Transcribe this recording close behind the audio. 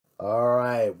All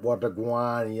right, what the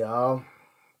guan, y'all?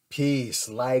 Peace,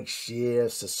 like, share,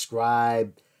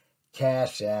 subscribe,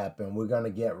 Cash App, and we're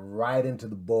gonna get right into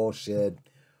the bullshit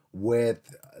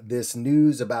with this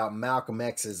news about Malcolm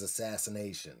X's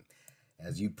assassination.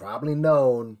 As you probably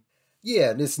known,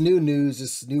 yeah, this new news,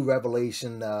 this new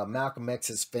revelation, Malcolm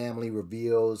X's family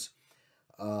reveals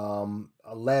a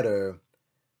letter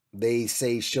they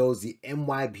say shows the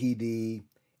NYPD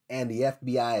and the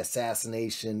FBI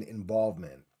assassination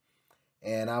involvement.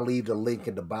 And I'll leave the link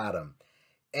at the bottom.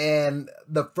 And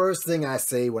the first thing I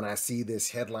say when I see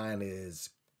this headline is,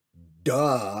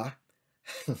 duh.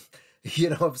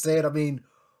 You know what I'm saying? I mean,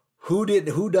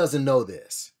 who doesn't know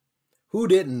this? Who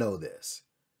didn't know this?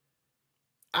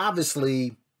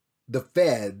 Obviously, the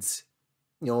feds,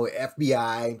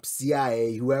 FBI,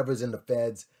 CIA, whoever's in the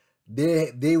feds,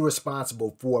 they're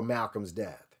responsible for Malcolm's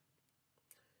death.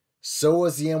 So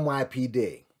is the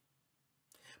NYPD.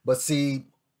 But see,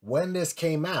 when this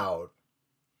came out,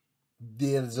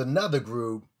 there's another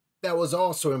group that was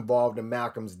also involved in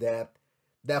Malcolm's death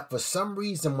that for some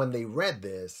reason when they read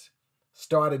this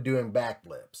started doing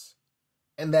backflips.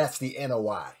 And that's the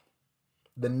NOI,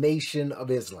 the Nation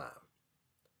of Islam.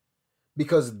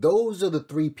 Because those are the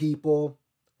three people,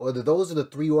 or those are the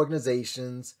three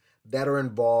organizations that are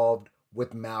involved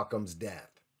with Malcolm's death.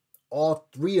 All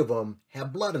three of them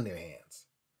have blood in their hands.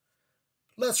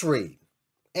 Let's read.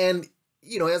 And,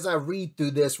 as I read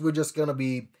through this, I'm just going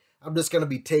to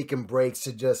be taking breaks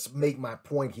to just make my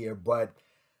point here. But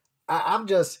I'm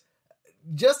just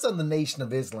on the Nation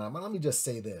of Islam. Let me just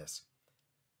say this.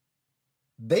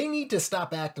 They need to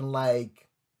stop acting like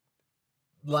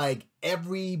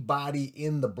everybody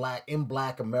in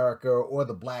Black America or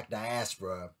the Black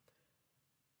diaspora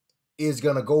is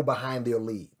going to go behind their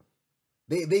lead.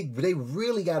 They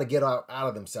really got to get out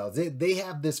of themselves. They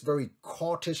have this very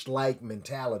cultish-like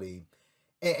mentality,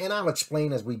 and I'll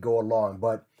explain as we go along.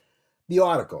 But the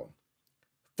article,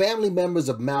 family members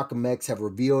of Malcolm X have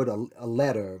revealed a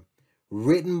letter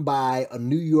written by a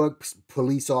New York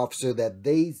police officer that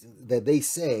they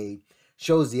say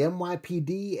shows the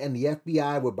NYPD and the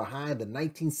FBI were behind the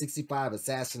 1965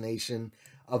 assassination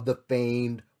of the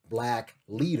famed Black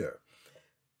leader.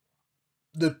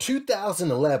 The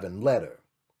 2011 letter,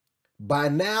 by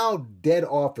now dead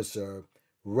officer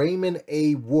Raymond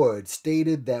A. Wood,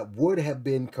 stated that Wood had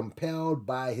been compelled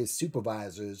by his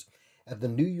supervisors at the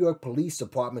New York Police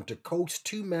Department to coax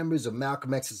two members of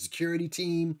Malcolm X's security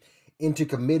team into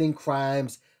committing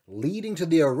crimes leading to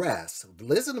their arrest.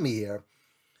 Listen to me here.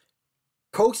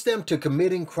 Coax them to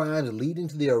committing crimes leading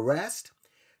to the arrest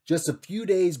just a few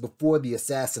days before the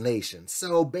assassination.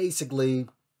 So basically,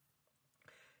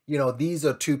 these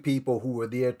are two people who were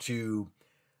there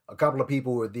a couple of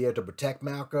people who were there to protect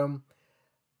Malcolm.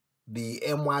 The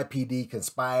NYPD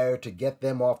conspired to get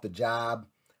them off the job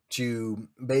to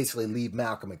basically leave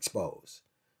Malcolm exposed.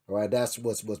 All right, that's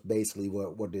what's basically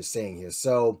what they're saying here.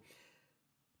 So,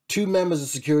 two members of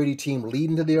the security team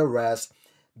leading to the arrest.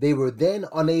 They were then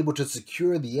unable to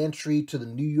secure the entry to the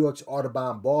New York's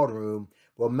Audubon Ballroom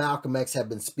where Malcolm X had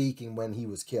been speaking when he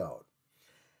was killed.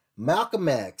 Malcolm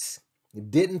X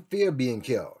didn't fear being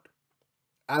killed.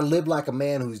 I live like a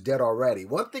man who's dead already.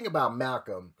 One thing about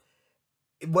Malcolm,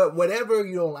 whatever,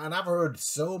 and I've heard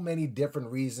so many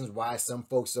different reasons why some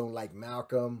folks don't like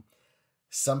Malcolm.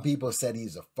 Some people said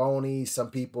he's a phony.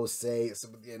 Some people say,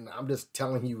 and I'm just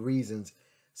telling you reasons.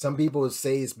 Some people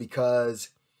say it's because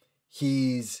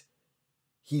he's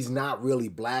not really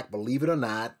Black, believe it or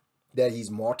not, that he's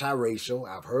multiracial.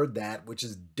 I've heard that, which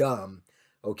is dumb.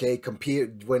 Okay,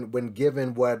 compared when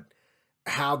given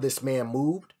how this man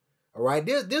moved. All right,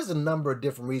 there's a number of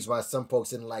different reasons why some folks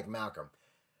didn't like Malcolm.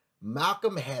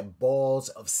 Malcolm had balls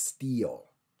of steel.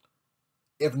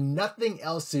 If nothing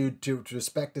else to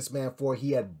respect this man for,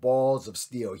 he had balls of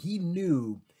steel. He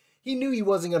knew he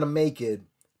wasn't going to make it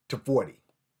to 40.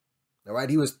 All right,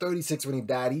 he was 36 when he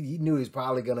died. He knew he was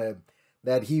probably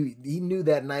he knew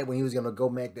that night when he was going to go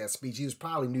make that speech, he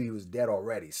probably knew he was dead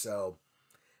already. So,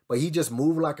 but he just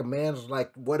moved like a man, was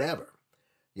like, whatever.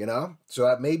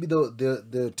 So maybe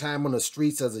the time on the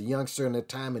streets as a youngster and the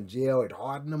time in jail, it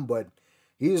hardened him, but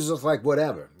he was just like,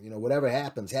 whatever, whatever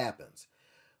happens, happens.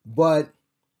 But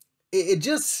it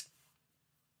just,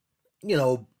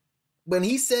 when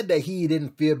he said that he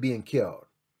didn't fear being killed,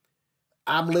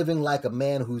 I'm living like a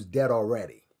man who's dead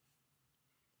already.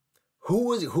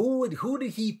 Who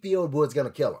did he feel was going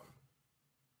to kill him?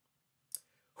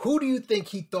 Who do you think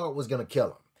he thought was going to kill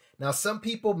him? Now, some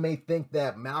people may think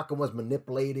that Malcolm was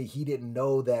manipulated. He didn't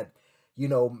know that,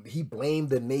 he blamed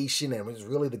the nation and it was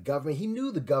really the government. He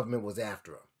knew the government was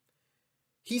after him.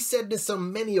 He said this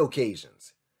on many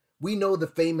occasions. We know the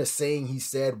famous saying he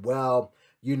said, well,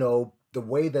 you know, the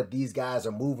way that these guys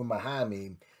are moving behind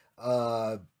me,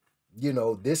 you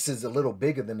know, this is a little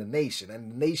bigger than the nation.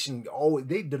 And the nation always,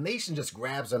 the nation just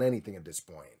grabs on anything at this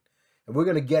point. And we're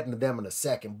going to get into them in a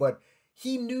second. But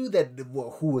he knew that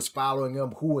who was following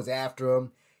him, who was after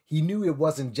him. He knew it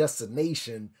wasn't just the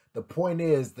nation. The point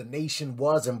is, the nation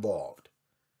was involved.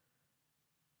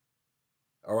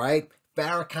 All right?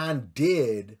 Farrakhan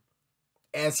did,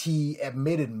 as he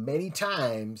admitted many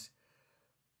times,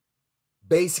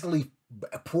 basically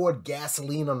poured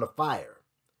gasoline on the fire.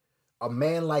 A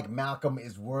man like Malcolm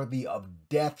is worthy of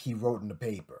death, he wrote in the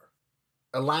paper.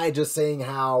 Elijah saying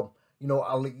how, you know,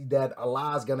 that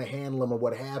Allah's going to handle him or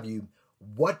what have you.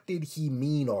 What did he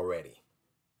mean already?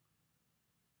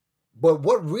 But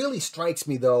what really strikes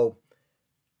me, though,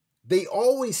 they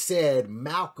always said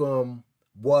Malcolm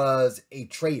was a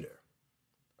traitor.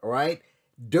 All right?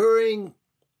 During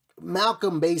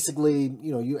Malcolm, basically,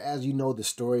 you know, as you know the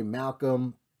story,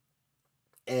 Malcolm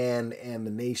and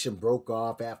the nation broke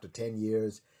off after 10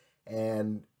 years.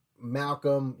 And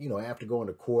Malcolm, you know, after going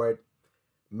to court,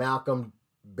 Malcolm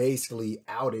basically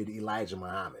outed Elijah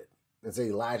Muhammad and said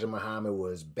Elijah Muhammad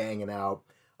was banging out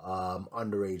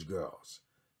underage girls.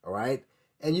 All right?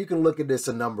 And you can look at this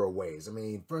a number of ways. I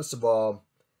mean, first of all,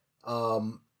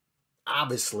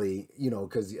 obviously, you know,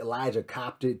 because Elijah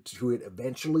copped it to it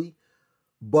eventually.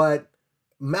 But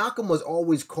Malcolm was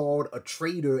always called a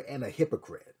traitor and a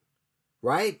hypocrite,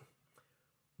 right?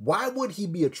 Why would he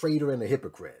be a traitor and a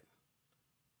hypocrite?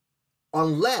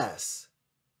 Unless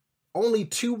only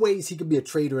two ways he could be a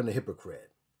traitor and a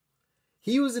hypocrite.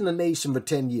 He was in the nation for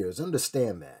 10 years,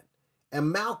 understand that.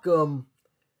 And Malcolm,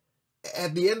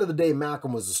 at the end of the day,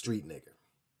 Malcolm was a street nigger.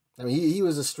 I mean, he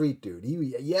was a street dude.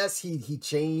 Yes, he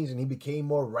changed and he became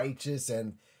more righteous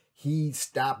and he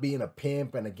stopped being a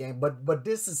pimp and a gang. But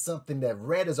this is something that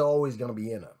red is always going to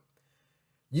be in him.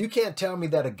 You can't tell me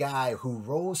that a guy who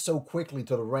rose so quickly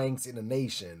to the ranks in the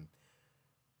nation,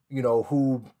 you know,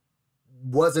 who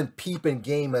wasn't peeping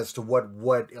game as to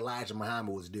what Elijah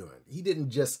Muhammad was doing. He didn't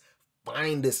just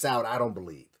find this out, I don't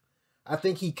believe. I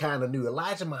think he kind of knew.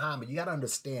 Elijah Muhammad, you got to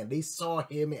understand, they saw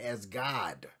him as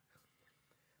God.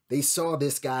 They saw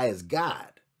this guy as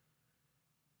God.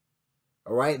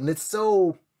 All right? And it's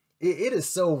so, it is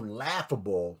so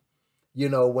laughable, you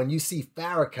know, when you see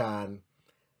Farrakhan,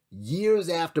 years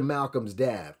after Malcolm's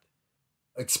death,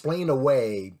 explain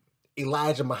away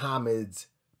Elijah Muhammad's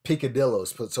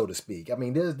picadillos, so to speak. I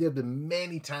mean, there's been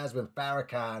many times when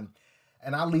Farrakhan,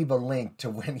 and I'll leave a link to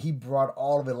when he brought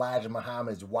all of Elijah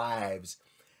Muhammad's wives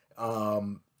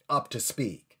up to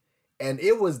speak. And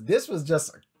this was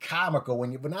just comical.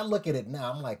 When I look at it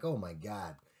now, I'm like, oh my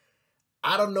God.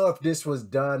 I don't know if this was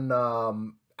done,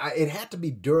 it had to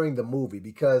be during the movie,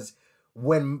 because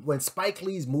when Spike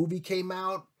Lee's movie came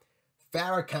out,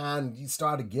 Farrakhan, he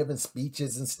started giving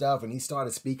speeches and stuff, and he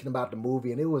started speaking about the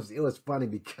movie, and it was funny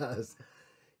because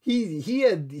he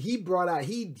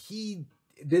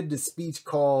did the speech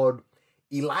called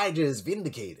Elijah is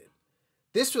Vindicated.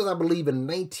 This was, I believe, in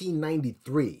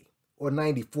 1993 or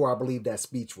 94, I believe that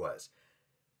speech was.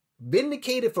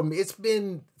 Vindicated from, it's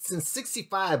been since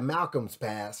 65 Malcolm's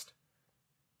passed.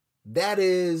 That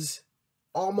is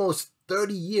almost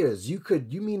 30 years. You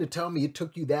mean to tell me it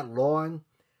took you that long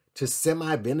to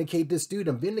semi-vindicate this dude?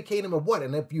 And vindicate him of what?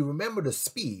 And if you remember the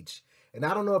speech, and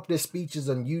I don't know if this speech is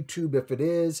on YouTube. If it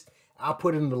is, I'll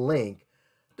put in the link.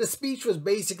 The speech was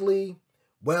basically,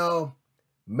 well,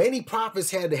 many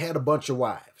prophets had a bunch of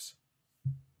wives.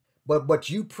 But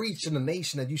you preach in the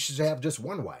nation that you should have just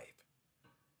one wife.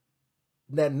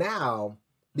 That now,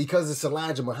 because it's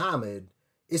Elijah Muhammad,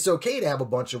 it's okay to have a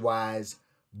bunch of wives,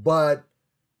 but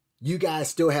you guys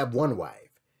still have one wife.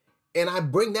 And I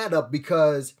bring that up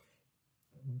because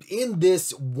in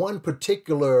this one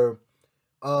particular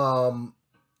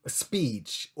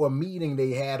speech or meeting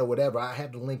they had or whatever, I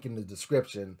have the link in the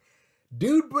description,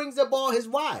 dude brings up all his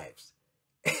wives.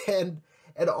 And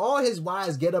all his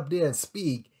wives get up there and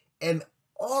speak, and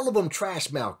all of them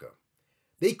trash Malcolm.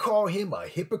 They call him a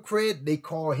hypocrite. They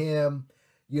call him,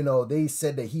 you know, they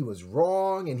said that he was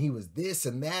wrong and he was this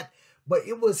and that. But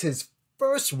it was his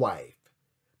first wife.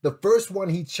 The first one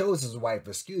he chose as wife,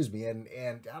 excuse me. And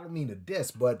I don't mean to diss,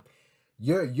 but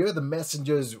you're the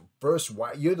messenger's first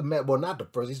wife. Well, not the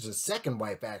first, he's the second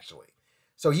wife, actually.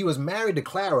 So he was married to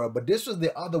Clara, but this was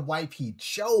the other wife he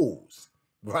chose,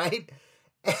 right?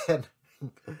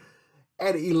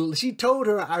 And she told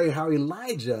her how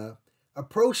Elijah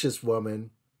approached this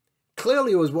woman.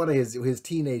 Clearly it was one of his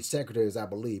teenage secretaries, I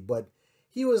believe, but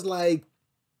he was like,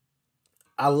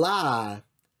 Allah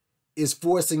is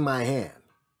forcing my hand.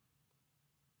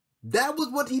 That was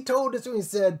what he told us when he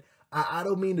said, I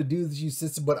don't mean to do this, you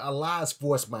sister, but Allah has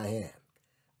forced my hand.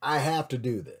 I have to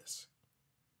do this.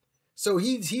 So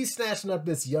he's snatching up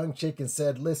this young chick and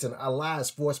said, listen, Allah has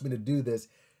forced me to do this.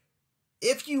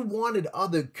 If you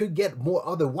could get more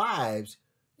other wives,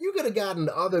 you could have gotten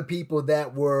other people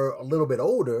that were a little bit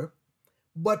older.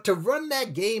 But to run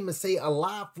that game and say,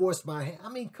 Allah forced my hand, I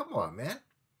mean, come on, man.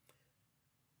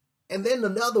 And then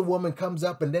another woman comes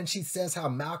up and then she says how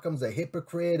Malcolm's a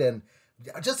hypocrite and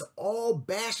just all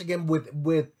bashing him with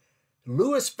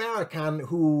Louis Farrakhan,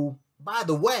 who, by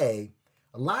the way,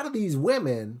 a lot of these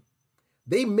women,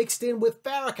 they mixed in with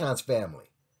Farrakhan's family.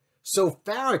 So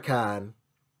Farrakhan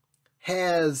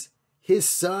has his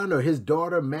son or his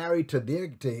daughter married to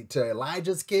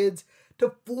Elijah's kids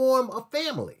to form a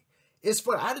family. It's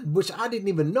for which I didn't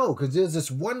even know, because there's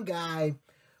this one guy,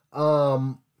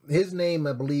 his name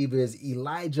I believe is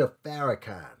Elijah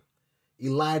Farrakhan.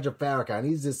 Elijah Farrakhan.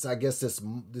 He's this, I guess,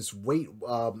 this weight,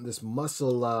 this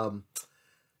muscle,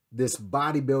 this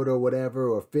bodybuilder or whatever,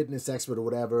 or fitness expert or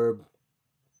whatever.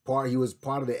 He was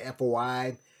part of the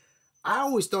FOI. I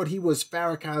always thought he was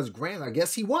Farrakhan's grandson. I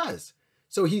guess he was.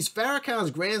 So he's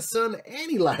Farrakhan's grandson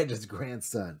and Elijah's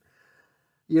grandson.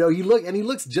 You know, he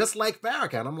looks just like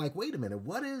Farrakhan. I'm like, wait a minute,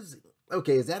 is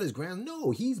that his grandson?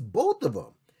 No, he's both of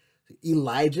them.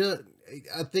 Elijah,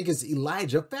 I think it's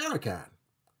Elijah Farrakhan.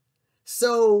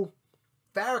 So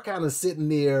Farrakhan is sitting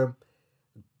there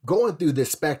going through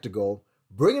this spectacle,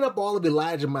 bringing up all of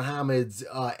Elijah Muhammad's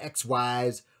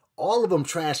ex-wives, all of them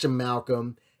trashing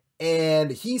Malcolm,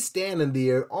 and he's standing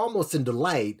there almost in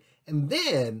delight. And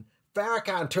then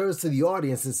Farrakhan turns to the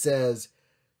audience and says,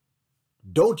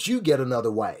 don't you get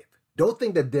another wife. Don't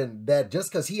think that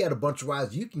just because he had a bunch of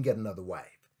wives, you can get another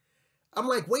wife. I'm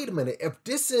like, wait a minute. If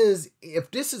this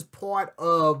is part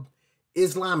of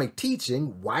Islamic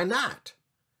teaching, why not?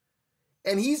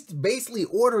 And he's basically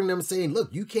ordering them, saying,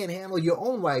 look, you can't handle your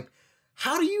own wife.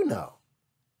 How do you know?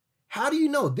 How do you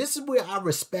know? This is where I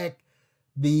respect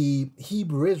the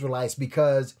Hebrew Israelites,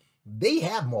 because they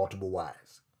have multiple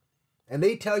wives. And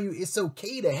they tell you it's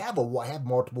okay to have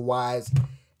multiple wives.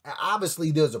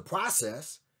 Obviously, there's a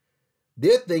process.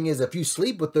 Their thing is, if you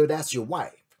sleep with her, that's your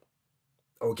wife.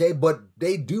 Okay, but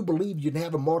they do believe you can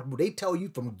have a multiple. They tell you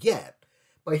from get.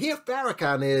 But here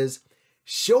Farrakhan is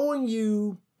showing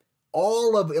you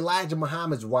all of Elijah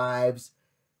Muhammad's wives,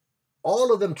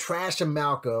 all of them trashing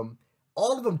Malcolm,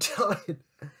 all of them telling,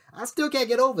 I still can't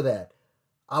get over that.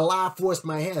 Allah forced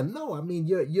my hand. No, I mean,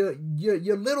 your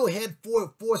little head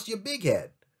forced your big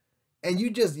head. And you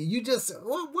just,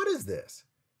 what is this?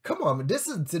 Come on, this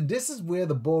is where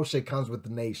the bullshit comes with the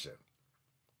nation.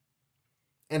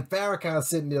 And Farrakhan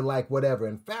sitting there like whatever.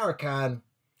 And Farrakhan,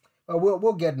 well,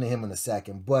 we'll get into him in a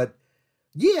second. But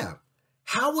yeah,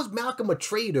 how was Malcolm a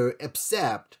traitor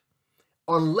except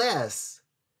unless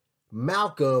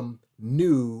Malcolm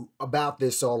knew about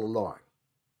this all along?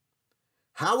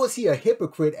 How was he a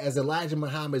hypocrite, as Elijah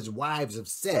Muhammad's wives have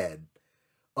said,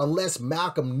 unless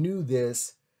Malcolm knew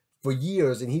this for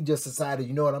years and he just decided,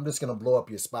 you know what, I'm just going to blow up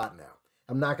your spot now.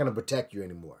 I'm not going to protect you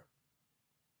anymore.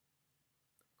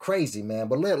 Crazy, man.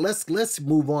 But let's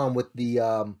move on with the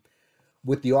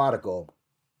article.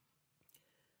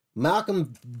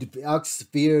 Malcolm X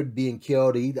feared being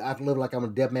killed. I live like I'm a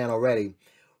dead man already.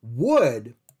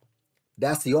 Wood,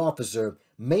 that's the officer,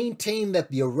 maintained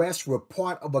that the arrests were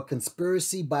part of a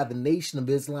conspiracy by the Nation of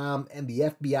Islam and the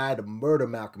FBI to murder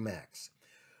Malcolm X,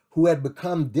 who had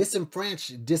become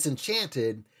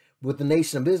disenchanted with the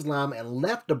Nation of Islam and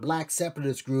left the black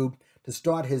separatist group to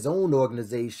start his own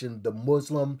organization, the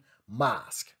Muslim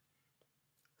Mosque.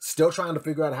 Still trying to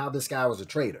figure out how this guy was a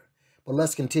traitor. But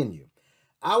let's continue.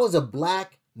 I was a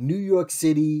black New York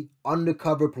City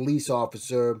undercover police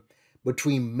officer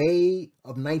between May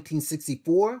of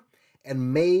 1964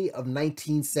 and May of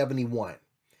 1971.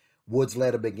 Wood's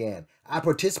letter began. I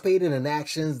participated in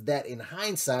actions that in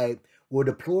hindsight were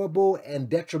deplorable and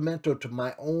detrimental to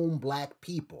my own black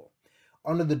people.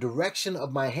 Under the direction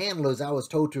of my handlers, I was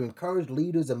told to encourage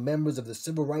leaders and members of the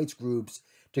civil rights groups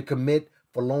to commit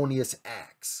felonious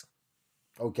acts.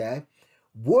 Okay?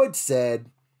 Wood said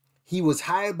he was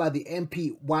hired by the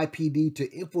NYPD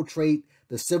to infiltrate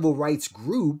the civil rights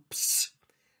groups,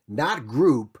 not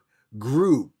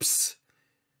groups.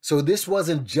 So this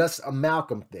wasn't just a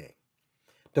Malcolm thing.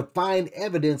 To find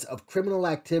evidence of criminal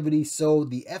activity so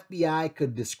the FBI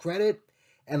could discredit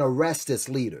and arrest its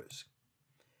leaders.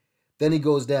 Then he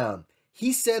goes down.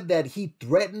 He said that he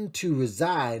threatened to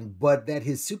resign, but that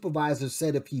his supervisor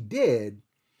said if he did,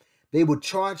 they would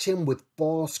charge him with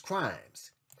false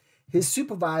crimes. His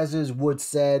supervisors, Wood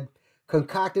said,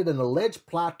 concocted an alleged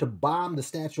plot to bomb the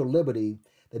Statue of Liberty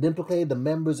that implicated the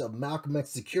members of Malcolm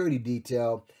X's security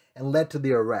detail and led to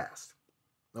their arrest.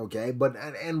 Okay, but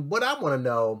and what I want to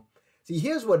know, see,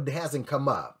 here's what hasn't come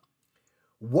up.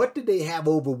 What did they have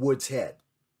over Wood's head?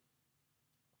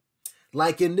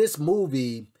 Like in this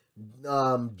movie,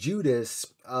 Judas,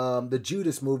 the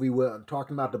Judas movie, we're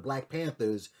talking about the Black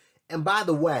Panthers. And by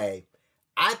the way,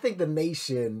 I think the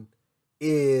nation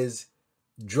is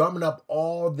drumming up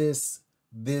all this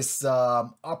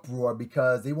uproar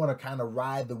because they want to kind of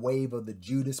ride the wave of the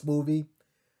Judas movie,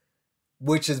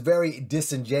 which is very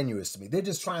disingenuous to me. They're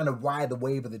just trying to ride the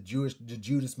wave of the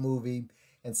Judas movie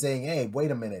and saying, hey,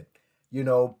 wait a minute, you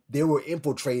know, there were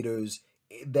infiltrators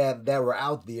that were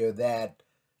out there that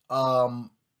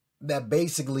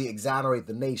basically exonerate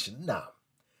the nation. No.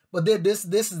 But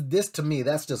this to me,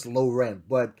 that's just low rent.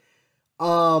 But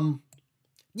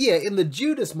yeah, in the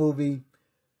Judas movie,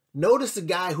 notice the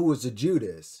guy who was a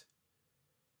Judas.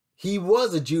 He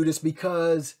was a Judas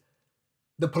because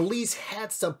the police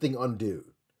had something on dude.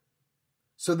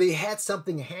 So they had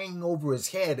something hanging over his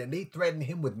head and they threatened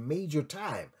him with major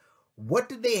time. What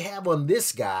did they have on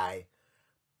this guy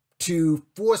to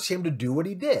force him to do what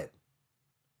he did?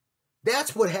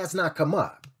 That's what has not come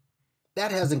up.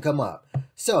 That hasn't come up.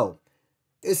 So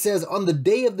it says, on the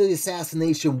day of the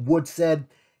assassination, Wood said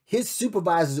his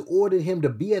supervisors ordered him to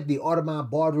be at the Audemars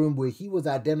ballroom where he was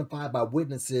identified by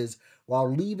witnesses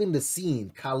while leaving the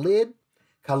scene. Khalid,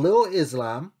 Khalil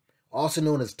Islam, also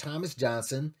known as Thomas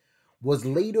Johnson, was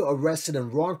later arrested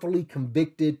and wrongfully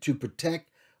convicted to protect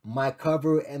my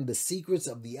cover and the secrets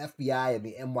of the FBI and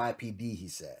the NYPD, he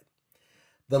said.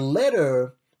 The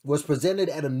letter was presented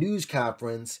at a news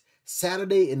conference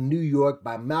Saturday in New York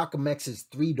by Malcolm X's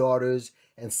 3 daughters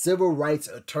and civil rights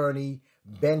attorney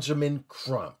Benjamin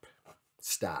Crump.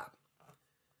 Stop.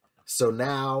 So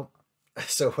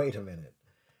wait a minute.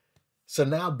 So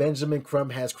now Benjamin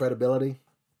Crump has credibility?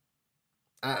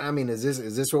 I mean, is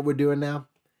this what we're doing now?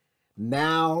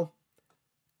 Now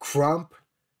Crump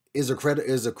is a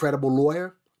credible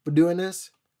lawyer for doing this?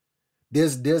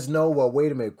 There's no, well,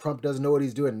 wait a minute, Crump doesn't know what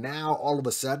he's doing now all of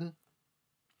a sudden?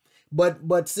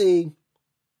 But see,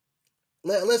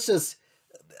 let's just,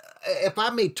 if I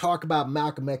may talk about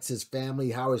Malcolm X's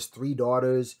family, how his 3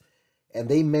 daughters, and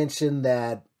they mentioned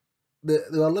that,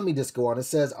 well, let me just go on. It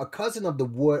says, a cousin of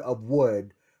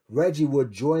Wood, Reggie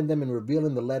Wood, joined them in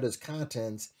revealing the letter's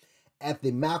contents at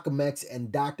the Malcolm X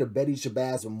and Dr. Betty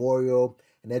Shabazz Memorial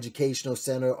and Educational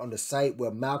Center on the site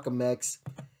where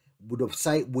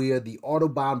the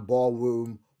Audubon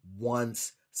Ballroom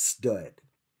once stood.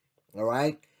 All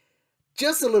right?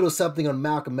 Just a little something on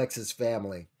Malcolm X's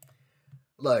family.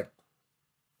 Look,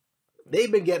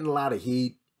 they've been getting a lot of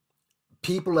heat.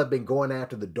 People have been going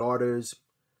after the daughters.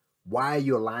 Why are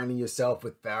you aligning yourself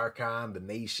with Farrakhan, the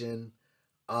nation?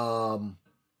 Why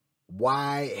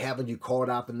haven't you called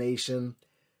out the nation?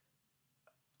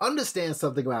 Understand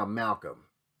something about Malcolm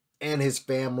and his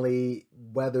family,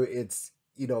 whether it's,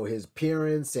 you know, his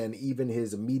parents and even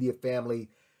his immediate family.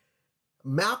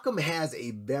 Malcolm has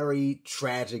a very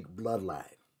tragic bloodline.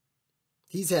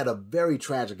 He's had a very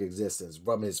tragic existence,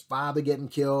 from his father getting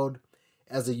killed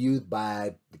as a youth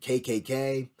by the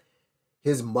KKK,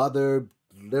 his mother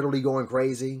literally going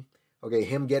crazy, okay,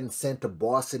 him getting sent to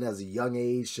Boston as a young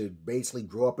age to basically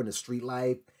grow up in the street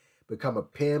life, become a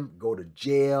pimp, go to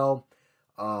jail,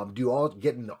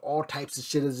 get into all types of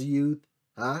shit as a youth,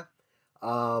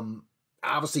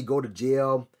 obviously go to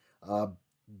jail,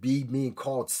 being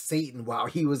called Satan while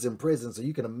he was in prison. So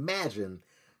you can imagine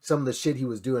some of the shit he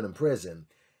was doing in prison.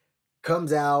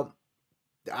 Comes out,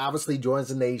 obviously joins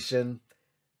the nation,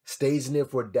 stays in there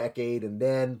for a decade, and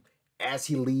then as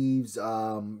he leaves,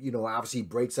 obviously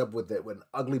breaks up with an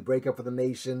ugly breakup for the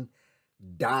nation,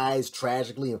 dies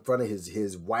tragically in front of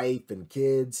his wife and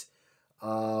kids.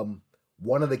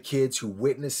 One of the kids who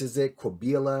witnesses it,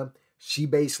 Qubilah, she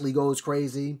basically goes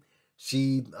crazy.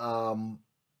 She,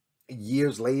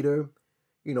 years later,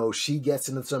 she gets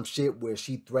into some shit where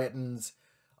she threatens,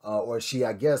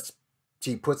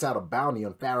 she puts out a bounty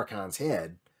on Farrakhan's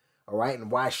head. All right.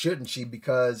 And why shouldn't she?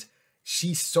 Because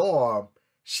she saw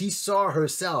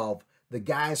herself the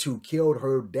guys who killed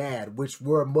her dad, which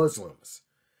were Muslims,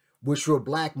 which were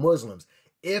black Muslims.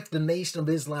 If the Nation of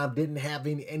Islam didn't have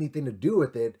anything to do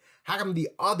with it, how come the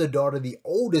other daughter, the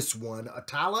oldest one,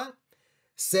 Atala,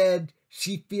 said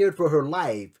she feared for her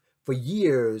life for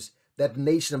years that the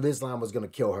Nation of Islam was going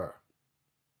to kill her?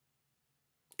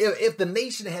 If the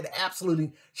nation had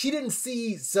absolutely, she didn't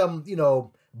see some,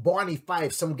 Barney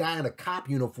Fife, some guy in a cop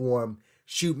uniform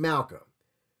shoot Malcolm.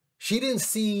 She didn't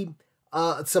see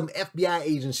some FBI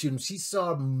agents shoot him. She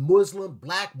saw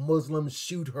black Muslims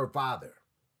shoot her father.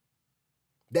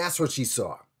 That's what she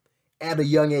saw at a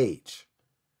young age.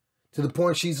 To the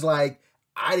point she's like,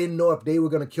 I didn't know if they were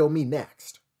going to kill me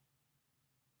next.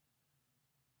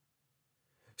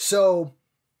 So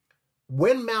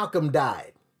when Malcolm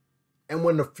died and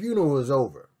when the funeral was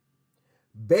over,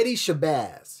 Betty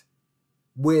Shabazz,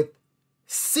 with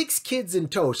 6 kids in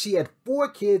tow, she had 4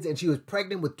 kids and she was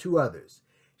pregnant with 2 others.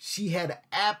 She had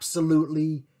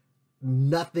absolutely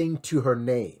nothing to her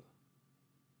name.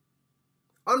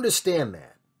 Understand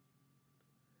that.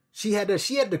 She had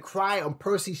to cry on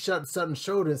Percy Sutton's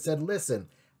shoulder and said, listen,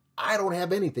 I don't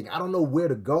have anything. I don't know where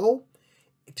to go.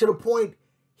 To the point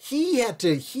he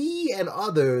and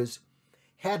others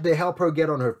had to help her get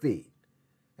on her feet.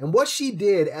 And what she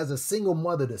did as a single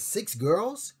mother to 6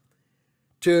 girls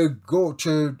to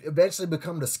eventually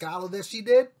become the scholar that she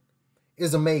did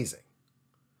is amazing.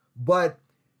 But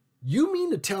you mean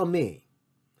to tell me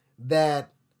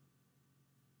that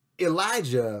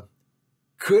Elijah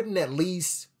couldn't at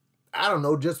least, I don't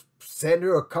know, just send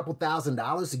her a couple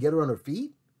 $1,000s to get her on her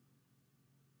feet?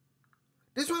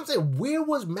 This is what I'm saying. Where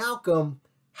was Malcolm?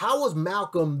 How was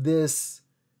Malcolm this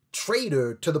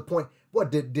traitor to the point? What,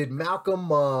 did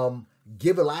Malcolm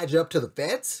give Elijah up to the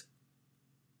feds?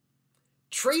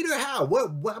 Traitor how?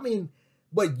 What I mean,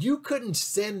 but you couldn't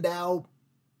send out,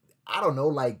 I don't know,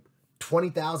 like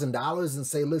 $20,000 and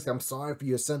say, listen, I'm sorry for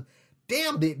your son.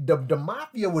 Damn, the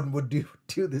mafia would do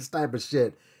this type of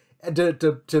shit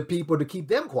to people to keep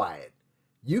them quiet.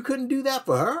 You couldn't do that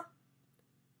for her?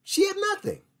 She had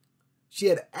nothing. She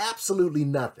had absolutely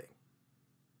nothing.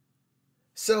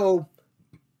 So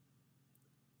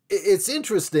it's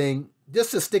interesting,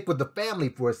 just to stick with the family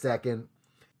for a second.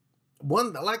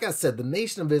 One, like I said, the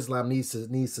Nation of Islam needs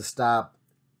to stop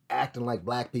acting like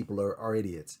black people are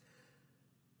idiots.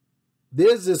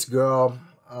 There's this girl,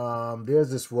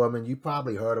 there's this woman, you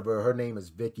probably heard of her. Her name is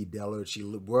Vicky Dillard. She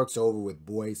works over with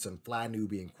Boyce on Fly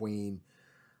Nubian Queen.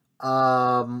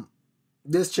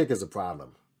 This chick is a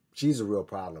problem. She's a real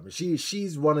problem.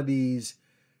 She's one of these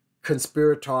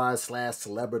conspirators /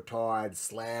 celebritard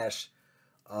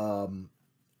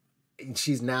 /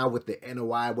 she's now with the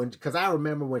NOI. Because I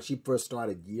remember when she first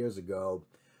started years ago,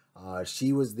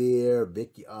 she was there.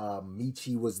 Vicky,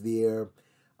 Michi was there.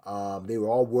 They were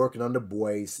all working under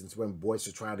Boyce since when Boyce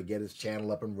was trying to get his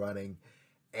channel up and running.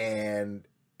 And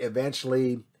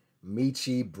eventually,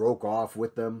 Michi broke off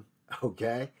with them,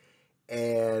 okay?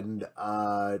 And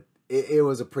it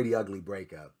was a pretty ugly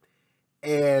breakup.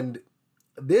 And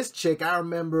this chick, I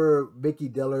remember Vicky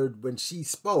Dillard, when she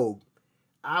spoke,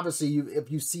 obviously,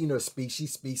 if you've seen her speak, she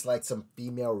speaks like some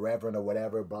female reverend or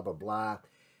whatever, blah, blah, blah.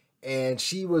 And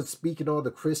she was speaking all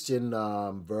the Christian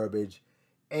verbiage.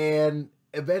 And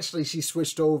eventually she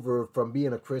switched over from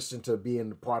being a Christian to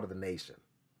being part of the nation.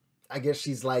 I guess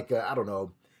she's like, I don't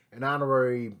know, an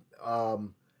honorary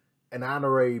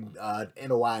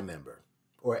NOI member.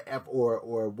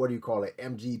 Or what do you call it?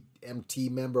 MT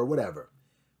member, whatever.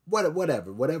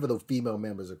 Whatever the female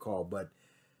members are called. But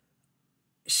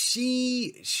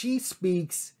she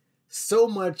speaks so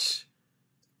much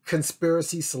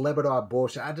conspiracy, celebrity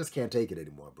bullshit. I just can't take it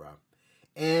anymore, bro.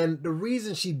 And the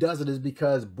reason she does it is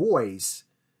because Boyce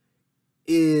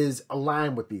is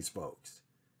aligned with these folks.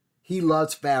 He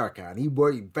loves Farrakhan.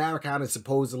 Farrakhan is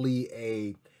supposedly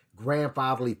a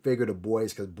grandfatherly figure to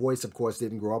Boyce, because Boyce, of course,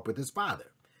 didn't grow up with his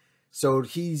father. So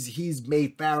he's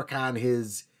made Farrakhan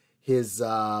his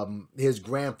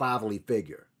grandfatherly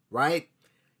figure, right?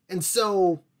 And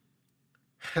so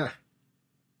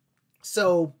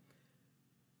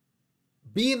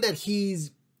being that he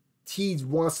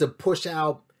wants to push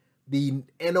out the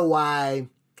NOI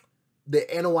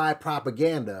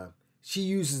propaganda, she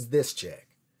uses this chick.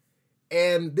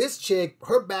 And this chick,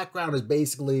 her background is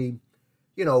basically,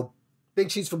 you know,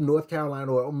 think she's from North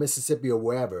Carolina or Mississippi or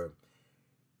wherever.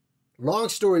 Long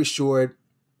story short,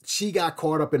 she got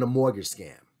caught up in a mortgage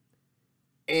scam.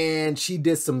 And she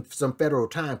did some federal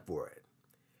time for it.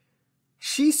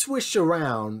 She switched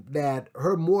around that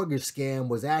her mortgage scam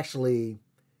was actually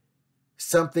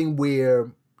something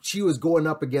where she was going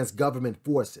up against government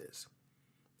forces.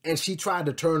 And she tried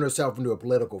to turn herself into a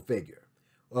political figure,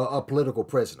 a political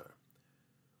prisoner,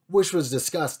 which was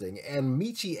disgusting. And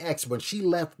Michi X, when she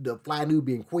left the Fly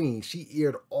Nubian Queen, she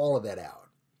aired all of that out.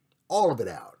 All of it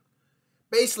out.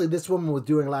 Basically, this woman was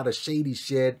doing a lot of shady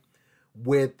shit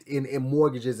in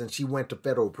mortgages, and she went to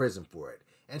federal prison for it.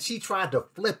 And she tried to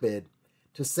flip it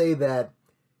to say that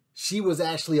she was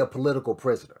actually a political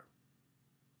prisoner,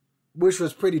 which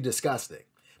was pretty disgusting.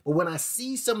 But when I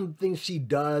see some of the things she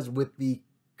does with the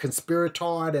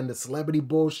conspiratard and the celebrity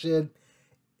bullshit,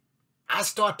 I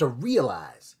start to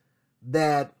realize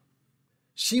that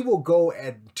she will go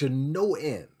to no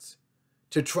ends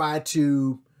to try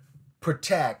to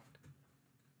protect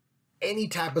any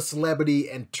type of celebrity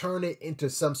and turn it into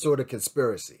some sort of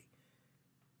conspiracy.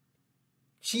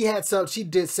 She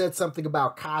said something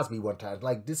about Cosby one time,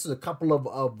 like this is a couple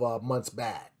of months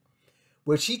back,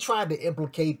 where she tried to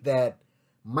implicate that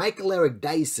Michael Eric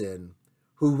Dyson,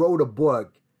 who wrote a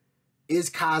book,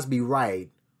 Is Cosby Right?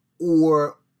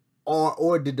 Or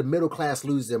did the middle class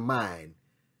lose their mind?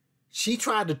 She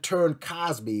tried to turn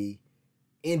Cosby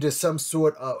into some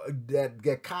sort of,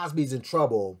 that Cosby's in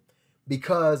trouble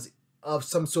because of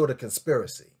some sort of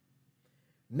conspiracy.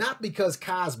 Not because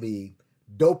Cosby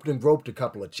doped and groped a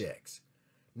couple of chicks.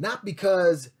 Not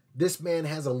because this man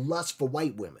has a lust for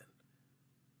white women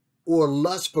or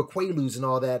lust for Quaaludes and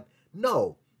all that.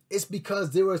 No, it's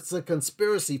because there was a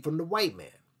conspiracy from the white man.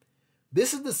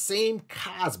 This is the same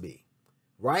Cosby,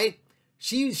 right?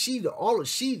 This is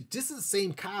the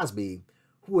same Cosby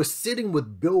who was sitting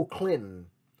with Bill Clinton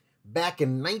back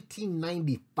in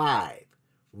 1995,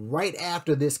 right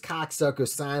after this cocksucker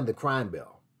signed the crime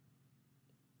bill.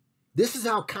 This is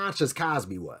how conscious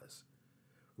Cosby was.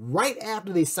 Right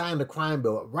after they signed the crime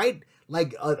bill, right,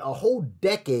 like a whole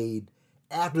decade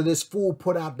after this fool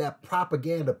put out that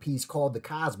propaganda piece called The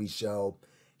Cosby Show,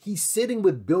 he's sitting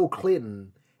with Bill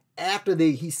Clinton after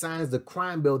he signs the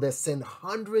crime bill that sent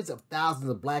hundreds of thousands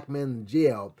of black men in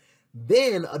jail.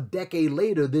 Then a decade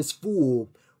later, this fool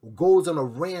goes on a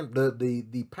rant,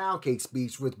 the pound cake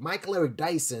speech with Michael Eric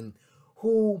Dyson,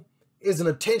 who is an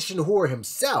attention whore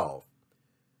himself,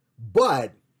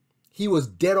 but he was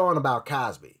dead on about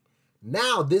Cosby.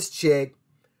 Now this chick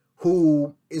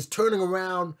who is turning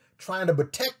around trying to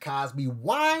protect Cosby.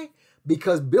 Why?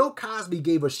 Because Bill Cosby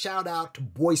gave a shout out to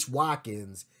Boyce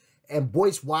Watkins, and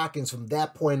Boyce Watkins from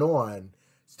that point on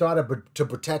started to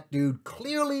protect dude.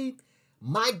 Clearly,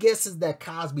 my guess is that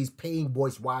Cosby's paying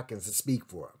Boyce Watkins to speak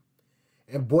for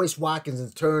him. And Boyce Watkins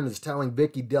in turn is telling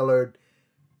Vicky Dillard,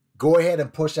 go ahead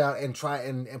and push out and try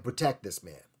and protect this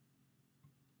man.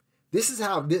 This is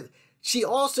how she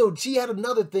had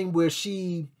another thing where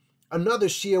another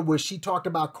share where she talked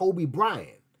about Kobe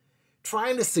Bryant,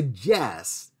 trying to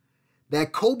suggest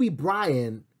that Kobe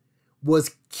Bryant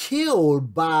was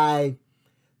killed by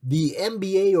the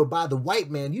NBA or by the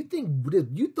white man. You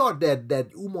thought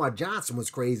that Umar Johnson was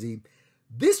crazy.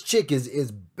 This chick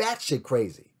is batshit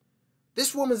crazy.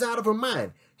 This woman's out of her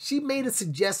mind. She made a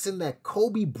suggestion that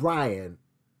Kobe Bryant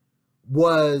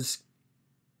was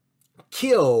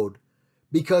killed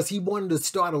because he wanted to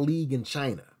start a league in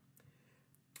China.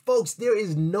 Folks, there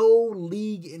is no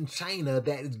league in China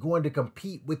that is going to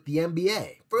compete with the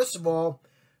NBA. First of all,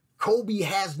 Kobe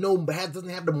doesn't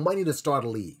have the money to start a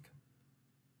league.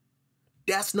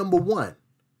 That's number one.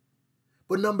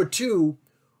 But number two,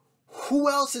 who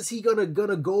else is he gonna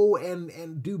go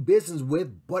and do business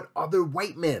with but other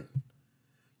white men?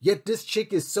 Yet this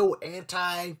chick is so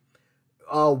anti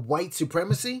white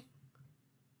supremacy.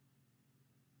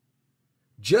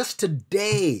 Just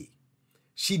today,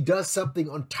 she does something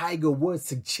on Tiger Woods,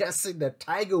 suggesting that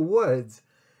Tiger Woods,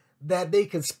 that they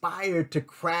conspired to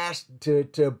crash,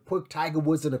 to put Tiger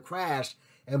Woods in a crash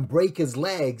and break his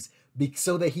legs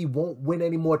so that he won't win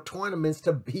any more tournaments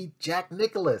to beat Jack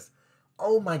Nicklaus.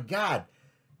 Oh my God.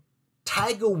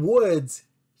 Tiger Woods,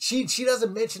 she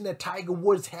doesn't mention that Tiger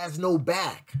Woods has no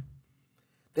back.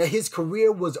 That his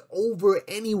career was over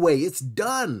anyway. It's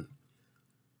done.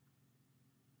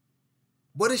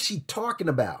 What is she talking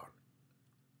about?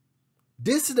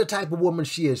 This is the type of woman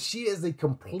she is. She is a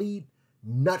complete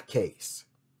nutcase.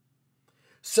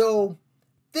 So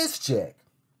this chick,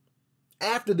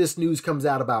 after this news comes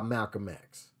out about Malcolm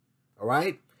X, all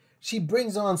right, she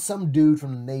brings on some dude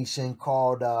from the nation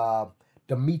called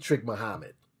Demetric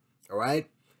Muhammad, all right?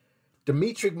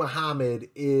 Demetric Muhammad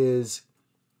is,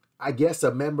 I guess,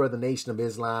 a member of the Nation of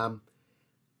Islam,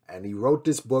 and he wrote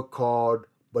this book called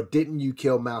But Didn't You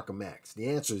Kill Malcolm X? The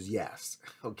answer is yes,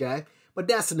 okay? But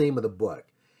that's the name of the book.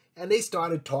 And they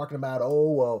started talking about,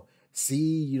 oh, well,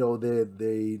 see, you know,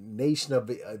 the Nation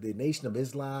of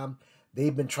Islam,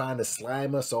 they've been trying to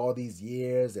slime us all these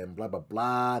years and blah, blah,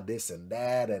 blah, this and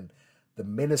that. And the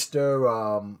minister,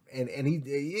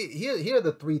 here are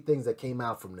the three things that came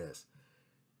out from this.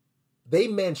 They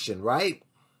mentioned, right?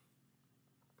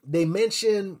 They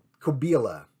mentioned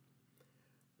Qubilah,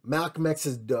 Malcolm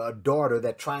X's daughter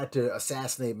that tried to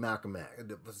assassinate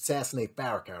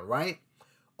Farrakhan, right?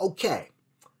 Okay.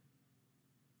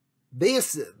 They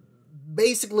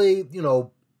basically, you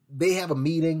know, they have a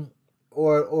meeting,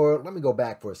 or let me go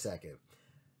back for a second.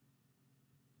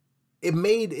 It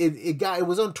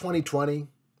was on 2020,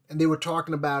 and they were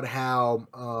talking about how,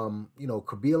 you know,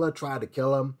 Qubilah tried to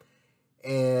kill him,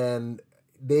 and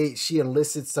she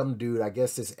enlisted some dude, I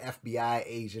guess this FBI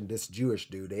agent, this Jewish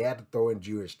dude. They had to throw in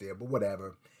Jewish there, but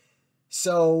whatever.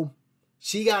 So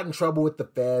she got in trouble with the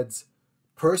feds.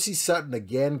 Percy Sutton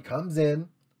again comes in,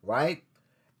 right?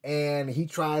 And he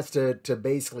tries to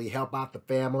basically help out the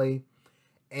family.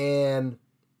 And,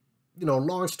 you know,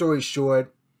 long story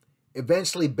short,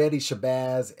 eventually Betty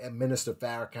Shabazz and Minister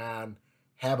Farrakhan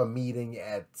have a meeting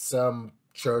at some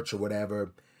church or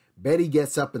whatever. Betty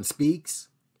gets up and speaks,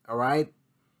 all right?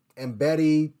 And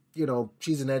Betty, you know,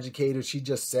 she's an educator. She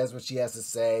just says what she has to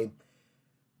say.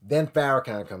 Then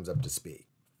Farrakhan comes up to speak.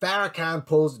 Farrakhan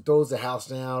throws the house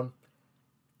down.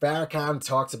 Farrakhan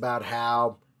talks about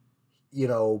how, you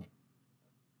know,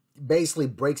 basically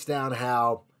breaks down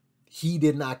how he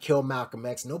did not kill Malcolm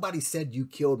X. Nobody said you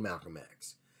killed Malcolm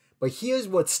X. But here's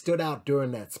what stood out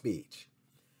during that speech.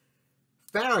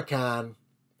 Farrakhan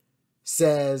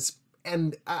says,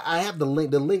 and I have the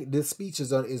link. This speech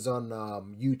is on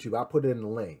YouTube. I'll put it in the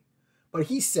link. But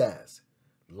he says,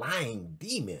 lying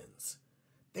demons.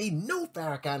 They know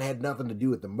Farrakhan had nothing to do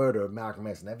with the murder of Malcolm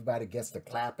X, and everybody gets the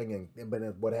clapping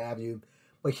and what have you.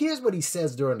 But here's what he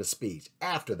says during the speech.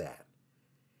 After that,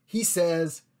 he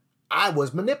says, I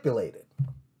was manipulated.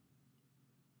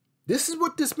 This is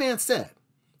what this man said.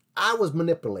 I was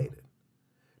manipulated.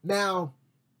 Now,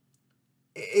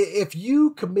 if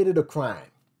you committed a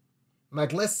crime,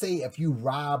 like let's say if you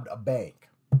robbed a bank,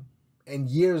 and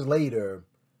years later,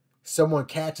 someone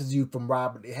catches you from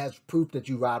robbing, it has proof that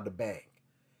you robbed a bank.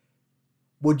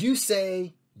 Would you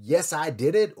say, yes, I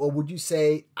did it? Or would you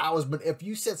say, if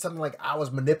you said something like, I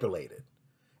was manipulated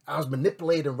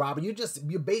and robbed,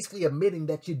 you're basically admitting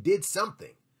that you did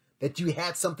something, that you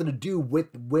had something to do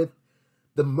with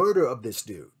the murder of this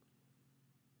dude.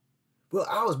 Well,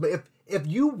 if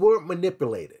you weren't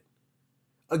manipulated,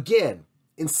 again,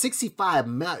 in 1965,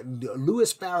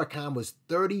 Louis Farrakhan was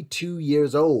 32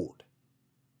 years old,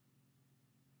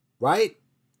 right?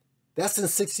 That's in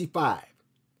 1965.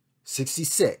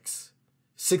 66,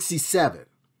 67,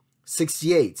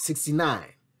 68, 69,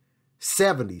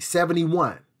 70,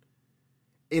 71.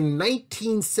 In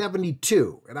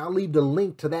 1972, and I'll leave the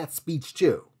link to that speech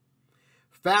too,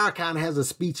 Farrakhan has a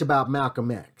speech about Malcolm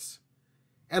X.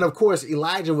 And of course,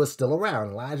 Elijah was still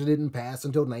around. Elijah didn't pass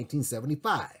until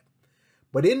 1975.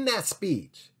 But in that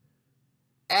speech,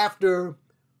 after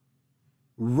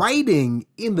writing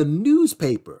in the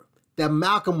newspaper that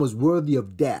Malcolm was worthy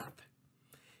of death,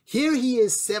 here he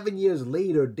is 7 years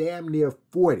later, damn near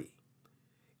 40.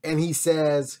 And he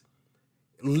says,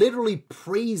 literally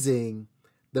praising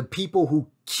the people who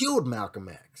killed Malcolm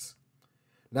X.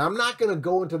 Now, I'm not going to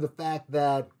go into the fact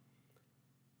that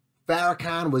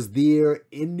Farrakhan was there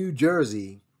in New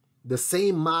Jersey, the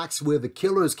same mosque where the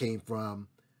killers came from,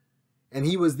 and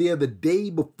he was there the day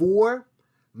before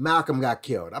Malcolm got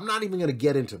killed. I'm not even going to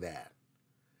get into that.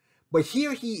 But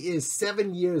here he is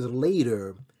 7 years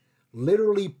later,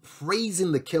 literally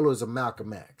praising the killers of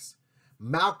Malcolm X.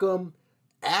 Malcolm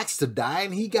asked to die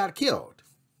and he got killed.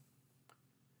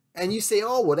 And you say,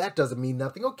 oh, well, that doesn't mean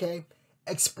nothing. Okay,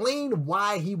 explain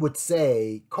why he would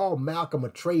call Malcolm a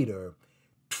traitor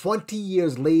 20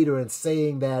 years later and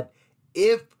saying that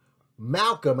if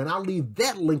Malcolm, and I'll leave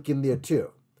that link in there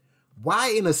too,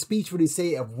 why in a speech would he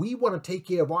say, if we want to take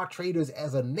care of our traitors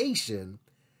as a nation,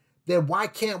 then why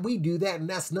can't we do that? And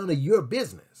that's none of your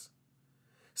business.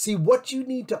 See, what you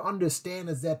need to understand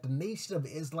is that the Nation of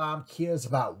Islam cares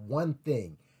about one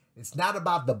thing. It's not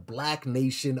about the black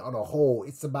nation on a whole.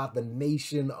 It's about the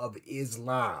Nation of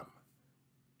Islam.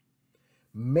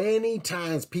 Many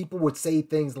times people would say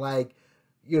things like,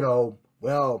 you know,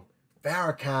 well,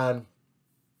 Farrakhan,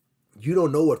 you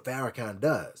don't know what Farrakhan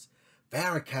does.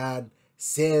 Farrakhan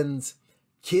sends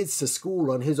kids to school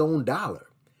on his own dollar.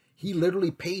 He literally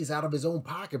pays out of his own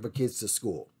pocket for kids to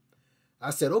school.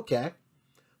 I said, okay.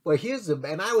 Well,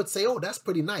 and I would say, oh, that's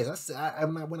pretty nice.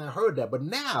 When I heard that. But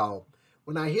now,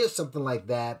 when I hear something like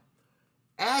that,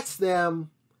 ask them,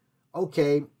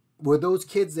 okay, were those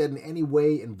kids in any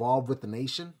way involved with the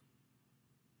nation?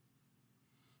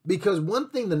 Because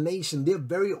one thing, the nation, they're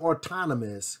very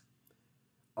autonomous,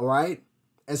 all right,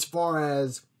 as far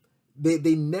as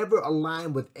they never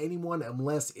align with anyone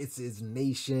unless it's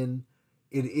nation,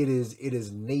 it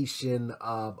is nation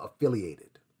affiliated.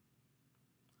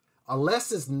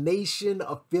 Unless it's nation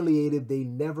affiliated, they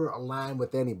never align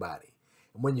with anybody.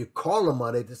 And when you call them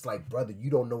on it, it's like, brother, you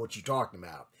don't know what you're talking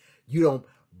about. You don't,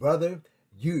 brother,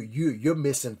 you're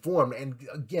misinformed. And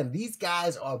again, these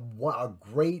guys are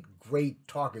great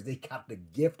talkers. They got the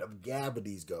gift of gab with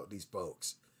these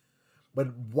folks. But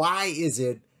why is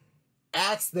it?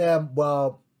 Ask them,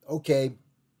 well, okay,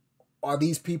 are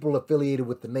these people affiliated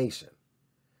with the nation?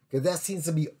 because that seems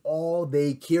to be all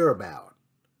they care about.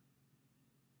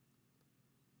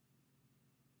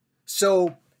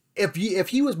 So if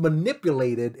he was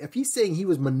manipulated, if he's saying he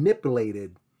was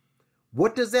manipulated,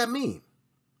 what does that mean?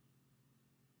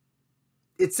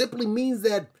 It simply means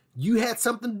that you had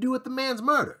something to do with the man's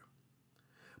murder.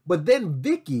 But then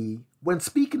Vicky, when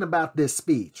speaking about this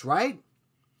speech, right?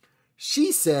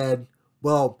 She said,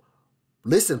 well,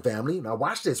 listen, family, now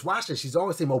watch this, watch this. She's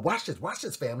always saying, well, watch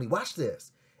this, family, watch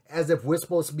this. As if we're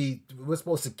supposed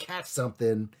to catch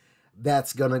something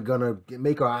that's gonna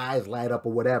make our eyes light up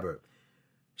or whatever.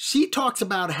 She talks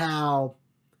about how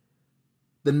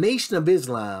the Nation of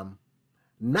Islam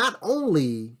not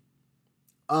only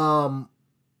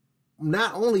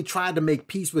tried to make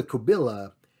peace with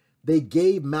Qubilah, they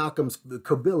gave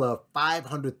Qubilah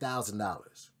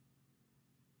 $500,000,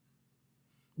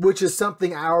 which is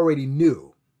something I already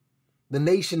knew. The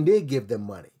nation did give them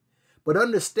money. But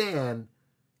understand,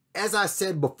 as I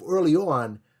said before, early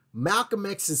on, Malcolm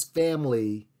X's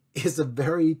family is a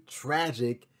very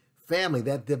tragic family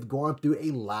that they've gone through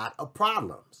a lot of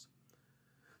problems.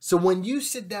 So when you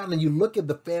sit down and you look at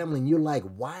the family and you're like,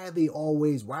 why are they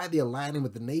aligning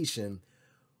with the nation?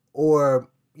 Or,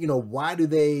 you know, why do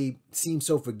they seem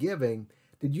so forgiving?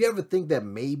 Did you ever think that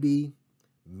maybe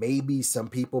some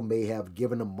people may have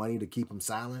given them money to keep them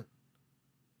silent?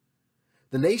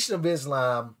 The Nation of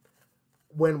Islam,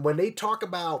 when they talk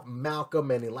about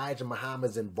Malcolm and Elijah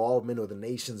Muhammad's involvement or the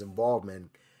nation's involvement,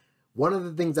 one of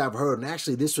the things I've heard, and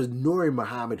actually this was Nuri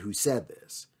Muhammad who said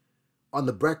this, on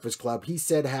the Breakfast Club, he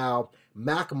said how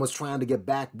Malcolm was trying to get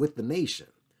back with the nation.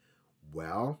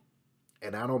 Well,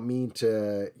 and I don't mean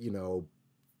to, you know,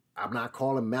 I'm not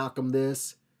calling Malcolm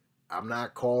this. I'm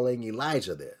not calling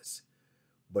Elijah this.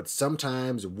 But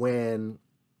sometimes when,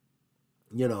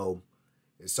 you know,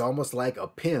 it's almost like a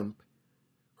pimp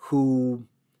who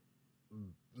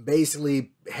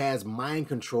basically has mind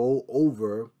control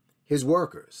over his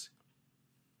workers.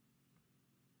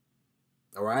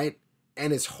 All right?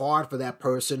 And it's hard for that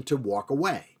person to walk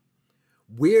away.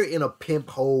 We're in a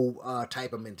pimp hole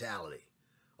type of mentality.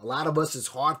 A lot of us, it's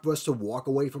hard for us to walk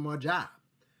away from our job,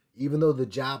 even though the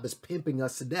job is pimping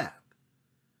us to death.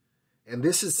 And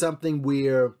this is something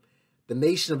where the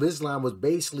Nation of Islam was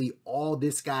basically all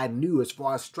this guy knew as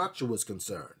far as structure was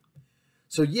concerned.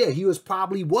 So yeah, he was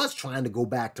trying to go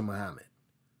back to Muhammad.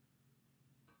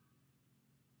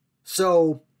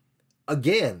 So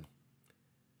again,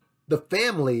 the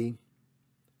family,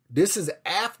 this is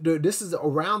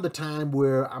around the time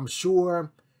where I'm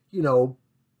sure, you know,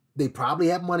 they probably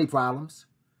have money problems.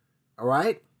 All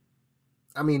right?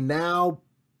 I mean, now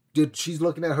she's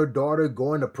looking at her daughter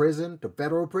going to prison, to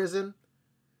federal prison.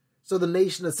 So the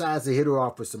nation decides to hit her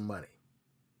off with some money.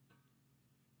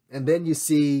 And then you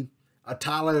see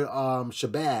Atala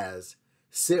Shabazz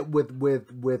sit with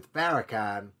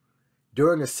Farrakhan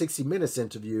during a 60 Minutes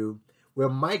interview where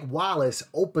Mike Wallace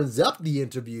opens up the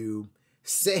interview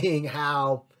saying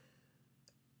how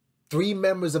 3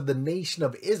 members of the Nation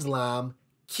of Islam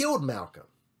killed Malcolm.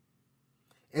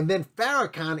 And then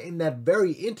Farrakhan in that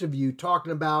very interview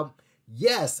talking about,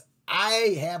 yes,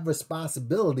 I have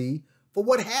responsibility for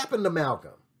what happened to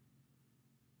Malcolm.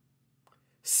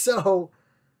 So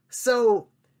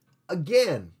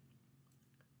again,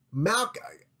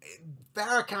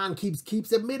 Farrakhan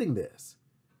keeps admitting this.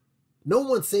 No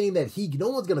one's saying that no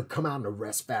one's going to come out and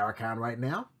arrest Farrakhan right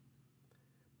now.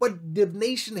 But the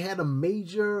nation had a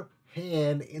major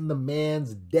hand in the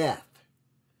man's death.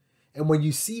 And when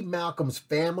you see Malcolm's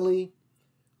family,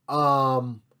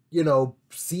 you know,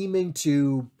 seeming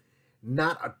to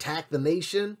not attack the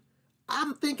nation,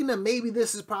 I'm thinking that maybe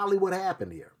this is probably what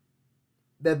happened here.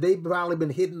 That they've probably been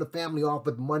hitting the family off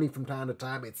with money from time to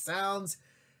time. It sounds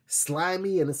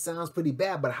slimy and it sounds pretty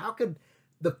bad, but how could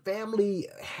the family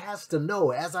has to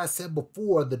know? As I said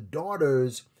before, the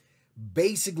daughters,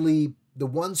 basically the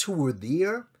ones who were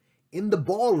there in the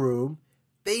ballroom,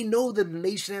 they know that the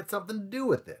nation had something to do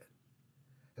with it.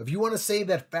 If you want to say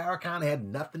that Farrakhan had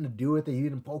nothing to do with it, he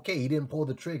didn't pull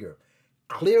the trigger.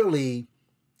 Clearly,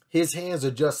 his hands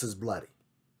are just as bloody.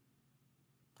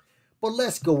 But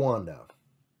let's go on now.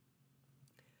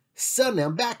 Sunday,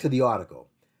 I'm back to the article.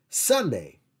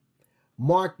 Sunday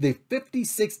marked the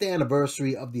 56th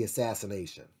anniversary of the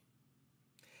assassination.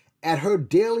 At her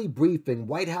daily briefing,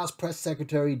 White House Press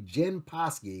Secretary Jen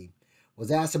Psaki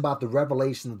was asked about the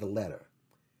revelation of the letter.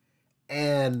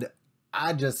 And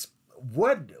I just,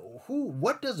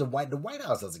 what does the White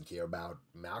House doesn't care about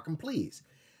Malcolm, please.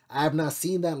 I have not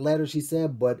seen that letter, she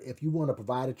said, but if you want to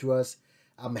provide it to us,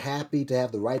 I'm happy to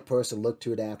have the right person look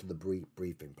to it after the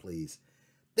briefing, please.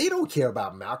 They don't care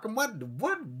about Malcolm. What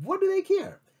do they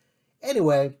care?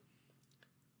 Anyway,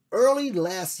 Early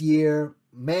last year,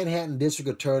 Manhattan District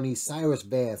Attorney Cyrus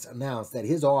Vance announced that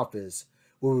his office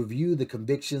will review the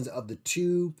convictions of the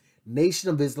two Nation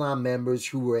of Islam members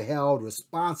who were held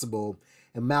responsible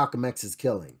in Malcolm X's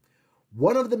killing.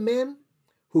 One of the men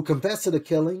who confessed to the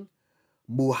killing,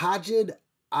 Muhajid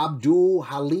Abdul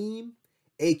Halim,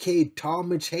 aka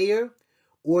Talmadge Hayer,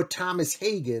 or Thomas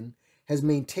Hagen, has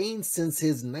maintained since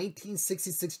his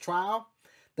 1966 trial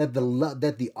that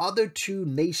the other two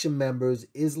Nation members,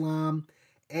 Islam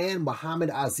and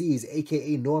Muhammad Aziz,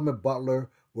 aka Norman Butler,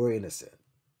 were innocent.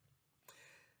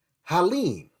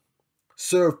 Halim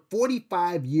served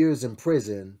 45 years in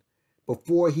prison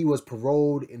before he was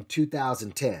paroled in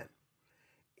 2010.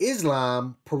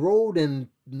 Islam, paroled in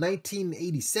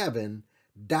 1987,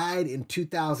 died in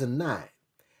 2009.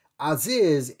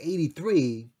 Aziz,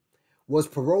 83, was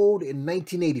paroled in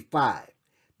 1985.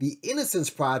 The Innocence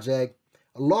Project,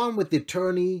 along with the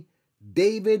attorney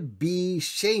David B.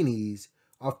 Shanies,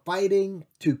 are fighting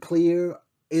to clear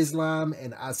Islam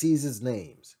and Aziz's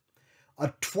names. A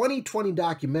 2020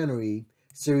 documentary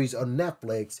series on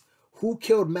Netflix, Who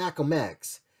Killed Malcolm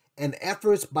X, and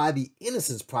efforts by the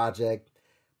Innocence Project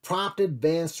prompted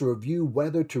Vance to review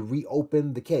whether to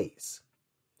reopen the case.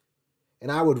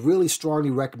 And I would really strongly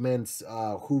recommend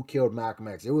Who Killed Malcolm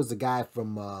X. It was the guy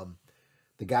from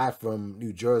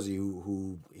New Jersey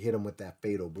who hit him with that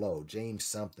fatal blow, James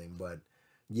something. But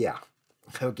yeah,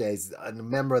 okay, he's a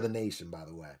member of the Nation, by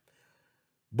the way.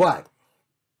 But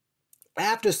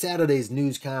after Saturday's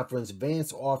news conference,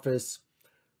 Vance's office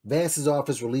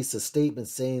released a statement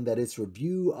saying that its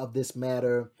review of this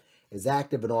matter is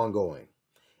active and ongoing.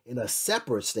 In a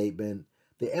separate statement,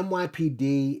 the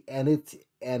NYPD and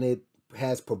it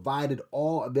has provided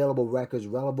all available records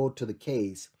relevant to the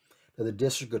case to the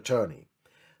district attorney.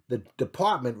 The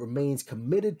department remains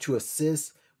committed to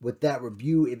assist with that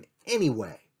review in any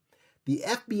way. The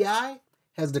FBI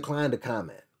has declined to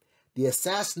comment. The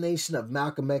assassination of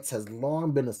Malcolm X has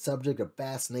long been a subject of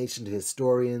fascination to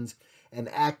historians and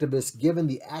activists, given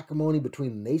the acrimony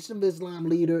between the Nation of Islam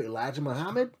leader Elijah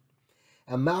Muhammad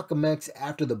and Malcolm X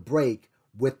after the break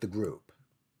with the group.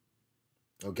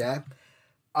 Okay?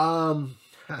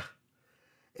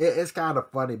 It's kind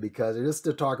of funny because just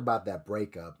to talk about that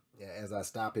breakup, as I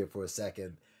stop here for a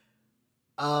second,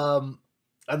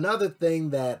 another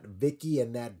thing that Vicky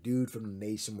and that dude from the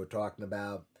Nation were talking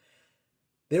about,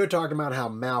 they were talking about how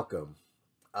Malcolm,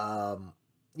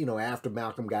 after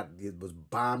Malcolm was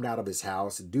bombed out of his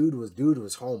house, dude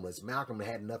was homeless. Malcolm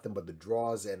had nothing but the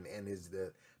drawers and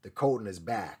the coat in his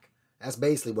back. That's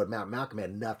basically what Malcolm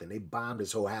had nothing. They bombed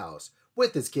his whole house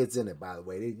with his kids in it, by the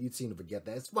way. You seem to forget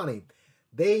that. It's funny.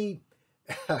 The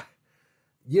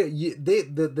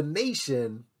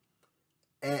Nation,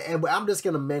 and I'm just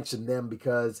gonna mention them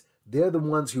because they're the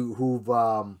ones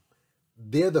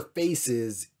they're the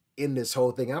faces in this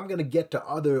whole thing. I'm gonna get to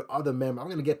other members. I'm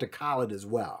gonna get to Khalid as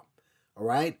well. All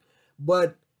right,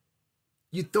 but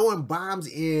you throwing bombs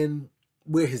in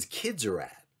where his kids are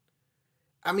at.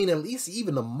 I mean, at least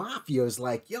even the mafia is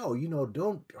like, yo,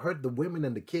 don't hurt the women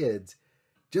and the kids.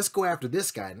 Just go after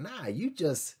this guy. Nah, you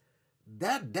just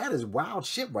that is wild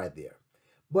shit right there.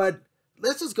 But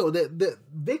let's just go. The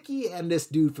Vicky and this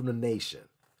dude from the Nation,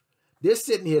 they're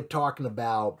sitting here talking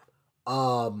about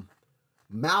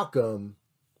Malcolm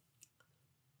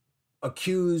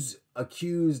accused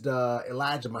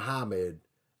Elijah Muhammad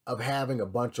of having a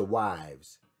bunch of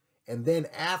wives, and then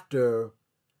after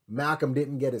Malcolm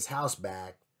didn't get his house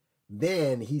back,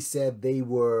 then he said they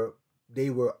were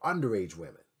underage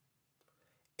women.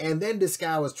 And then this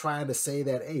guy was trying to say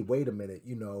that, hey, wait a minute,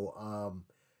 the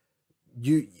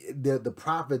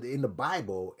prophet in the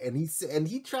Bible, and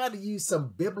he tried to use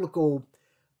some biblical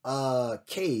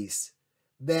case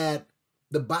that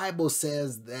the Bible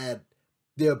says that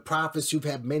there are prophets who've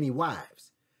had many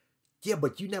wives. Yeah,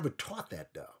 but you never taught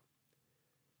that though.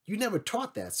 You never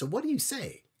taught that. So what do you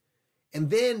say?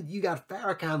 And then you got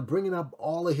Farrakhan bringing up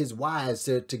all of his wives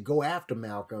to go after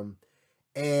Malcolm,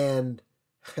 and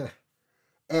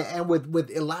and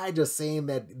with Elijah saying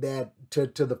that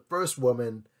to the first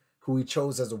woman who he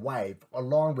chose as a wife,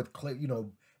 along with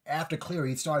after Clear,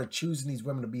 he started choosing these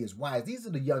women to be his wives. These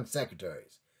are the young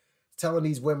secretaries telling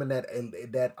these women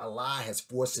that Allah has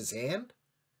forced his hand.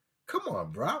 Come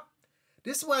on, bro.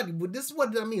 This is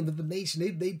what I mean with the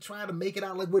Nation. They try to make it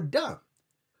out like we're dumb.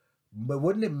 But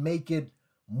wouldn't it make it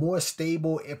more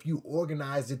stable if you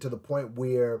organize it to the point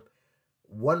where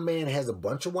one man has a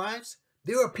bunch of wives?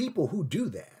 There are people who do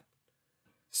that.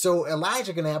 So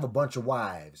Elijah can have a bunch of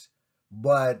wives,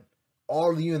 but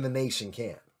all of you in the Nation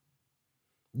can't.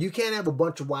 You can't have a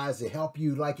bunch of wives to help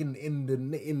you, like in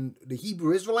the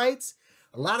Hebrew Israelites.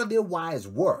 A lot of their wives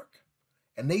work,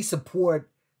 and they support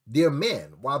their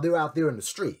men while they're out there in the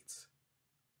streets.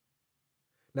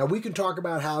 Now, we can talk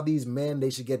about how these men, they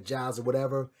should get jobs or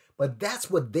whatever, but that's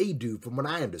what they do from what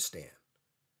I understand.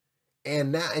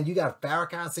 And now, and you got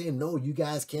Farrakhan saying, no, you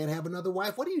guys can't have another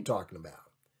wife. What are you talking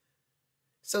about?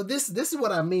 So this is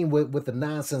what I mean with the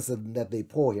nonsense that they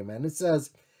pull here, man. It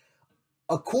says,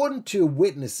 according to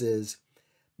witnesses,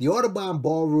 the Audubon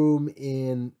Ballroom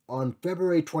on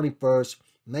February 21st,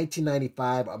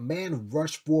 1995, a man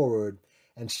rushed forward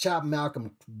and shot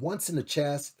Malcolm once in the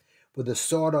chest with a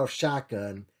sawed-off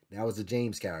shotgun. That was the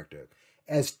James character.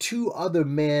 As two other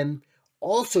men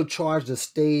also charged the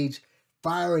stage,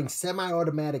 firing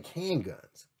semi-automatic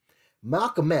handguns.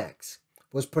 Malcolm X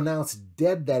was pronounced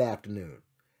dead that afternoon,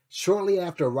 shortly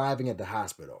after arriving at the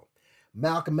hospital.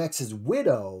 Malcolm X's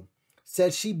widow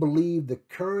said she believed the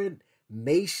current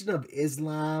Nation of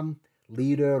Islam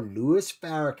leader Louis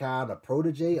Farrakhan, a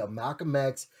protege of Malcolm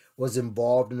X, was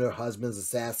involved in her husband's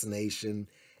assassination.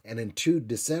 And in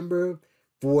December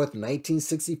 4th,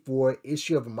 1964,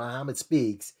 issue of Muhammad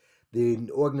Speaks, the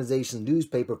organization's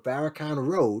newspaper, Farrakhan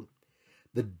wrote,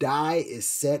 "The die is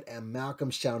set and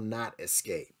Malcolm shall not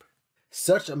escape.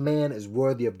 Such a man is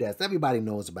worthy of death." Everybody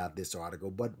knows about this article,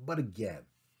 but again,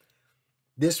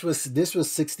 this was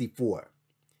 64.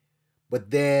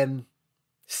 But then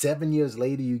 7 years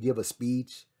later, you give a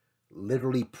speech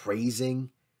literally praising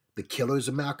the killers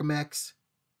of Malcolm X.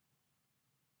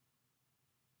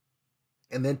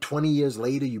 And then 20 years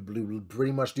later, you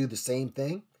pretty much do the same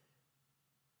thing.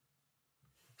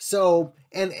 So,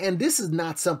 and this is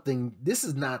not something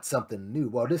new.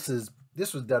 Well, this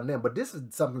was done then, but this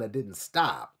is something that didn't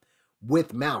stop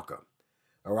with Malcolm.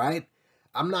 All right?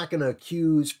 I'm not going to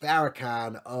accuse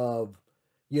Farrakhan of,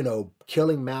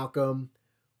 killing Malcolm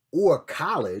or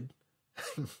Khalid.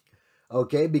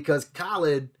 Okay? Because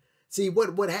Khalid, see,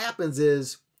 what happens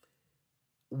is,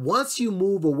 once you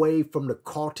move away from the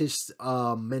cultish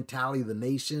mentality of the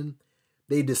nation,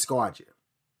 they discard you.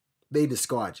 They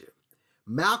discard you.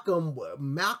 Malcolm,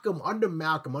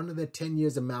 under the 10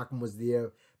 years of Malcolm was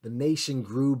there, the nation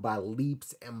grew by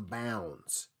leaps and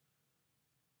bounds.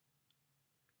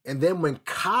 And then when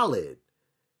Khalid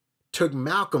took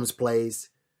Malcolm's place,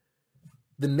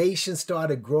 the nation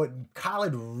started growing.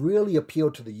 Khalid really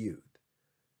appealed to the youth.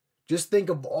 Just think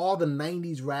of all the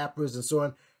 90s rappers and so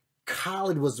on.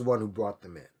 Khalid was the one who brought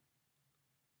them in.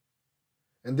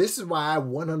 And this is why I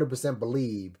 100%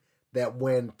 believe that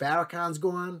when Farrakhan's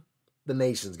gone, the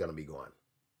nation's going to be gone.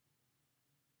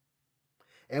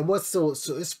 And what's so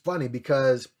it's funny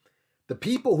because the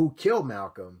people who killed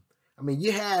Malcolm, I mean,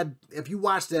 you had, if you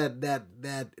watch that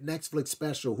Netflix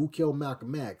special, Who Killed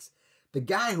Malcolm X, the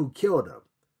guy who killed him,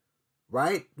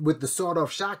 right, with the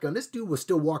sawed-off shotgun, this dude was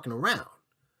still walking around.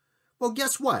 Well,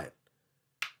 guess what?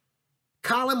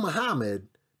 Khalid Muhammad,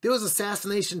 there was an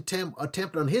assassination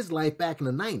attempt on his life back in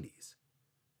the 90s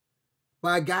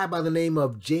by a guy by the name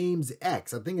of James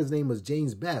X. I think his name was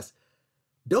James Best.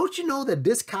 Don't you know that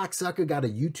this cocksucker got a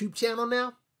YouTube channel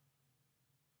now?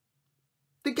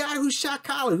 The guy who shot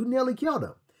Khalid, who nearly killed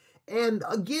him. And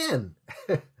again,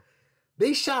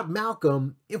 they shot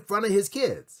Malcolm in front of his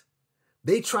kids.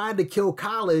 They tried to kill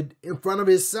Khalid in front of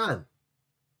his son.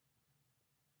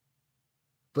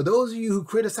 For those of you who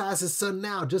criticize his son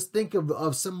now, just think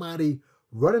of somebody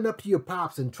running up to your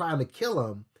pops and trying to kill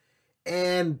him.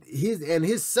 And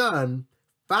his son,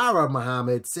 Farah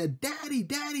Muhammad, said, "Daddy,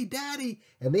 daddy, daddy."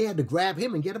 And they had to grab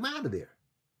him and get him out of there.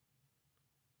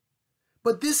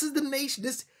 But this is the nation.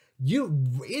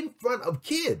 You in front of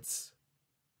kids.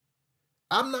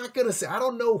 I'm not going to say, I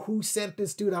don't know who sent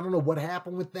this dude. I don't know what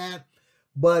happened with that.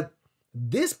 But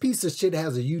this piece of shit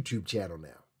has a YouTube channel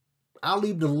now. I'll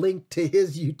leave the link to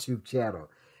his YouTube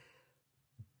channel.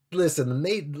 Listen.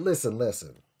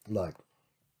 Look.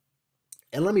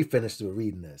 And let me finish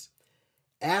reading this.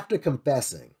 After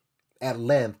confessing at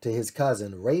length to his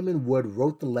cousin, Raymond Wood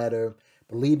wrote the letter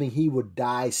believing he would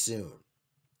die soon.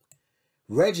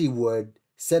 Reggie Wood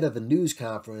said at the news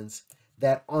conference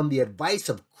that on the advice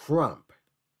of Crump,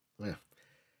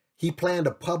 he planned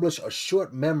to publish a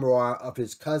short memoir of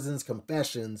his cousin's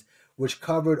confessions, which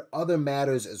covered other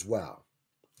matters as well.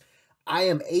 "I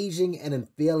am aging and in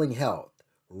failing health.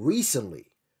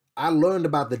 Recently, I learned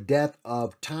about the death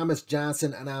of Thomas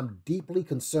Johnson, and I'm deeply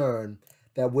concerned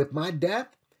that with my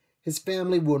death, his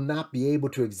family will not be able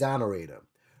to exonerate him."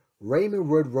 Raymond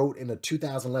Wood wrote in a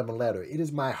 2011 letter, "It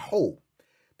is my hope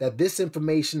that this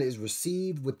information is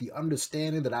received with the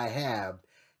understanding that I have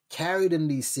carried in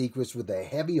these secrets with a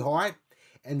heavy heart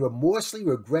and remorselessly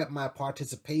regret my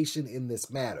participation in this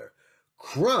matter.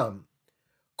 Crump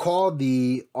called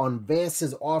on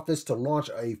Vance's office to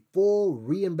launch a full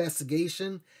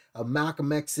reinvestigation of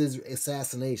Malcolm X's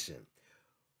assassination.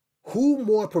 Who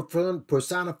more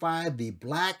personified the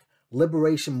Black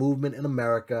liberation movement in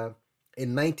America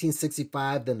in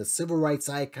 1965 than the civil rights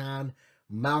icon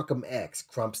Malcolm X,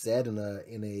 Crump said in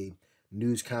a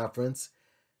news conference.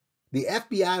 The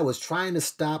FBI was trying to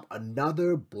stop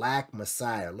another Black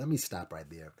Messiah. Let me stop right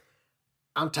there.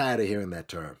 I'm tired of hearing that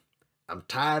term. I'm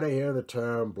tired of hearing the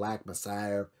term Black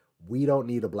Messiah. We don't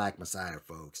need a Black Messiah,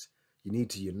 folks. You need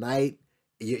to unite.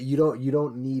 You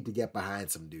don't need to get behind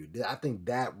some dude. I think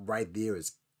that right there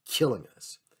is killing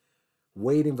us.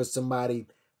 Waiting for somebody,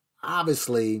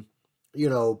 obviously, you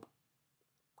know,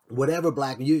 whatever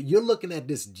Black, you're looking at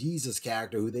this Jesus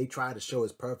character who they try to show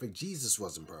is perfect. Jesus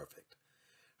wasn't perfect,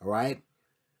 all right?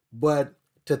 But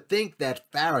to think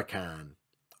that Farrakhan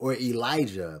or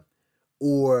Elijah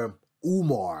or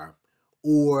Umar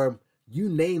or you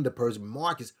name the person,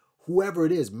 Marcus, whoever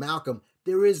it is, Malcolm,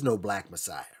 there is no Black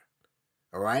Messiah,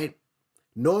 all right?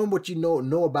 Knowing what you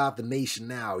know about the nation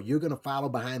now, you're going to follow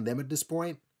behind them at this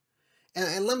point?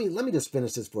 And let me just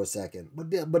finish this for a second.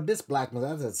 But this Black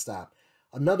Messiah, let's stop.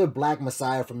 Another Black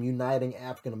Messiah from uniting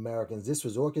African Americans. This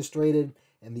was orchestrated,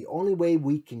 and the only way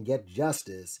we can get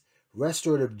justice,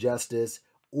 restorative justice,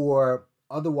 or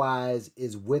otherwise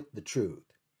is with the truth.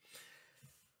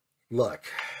 Look,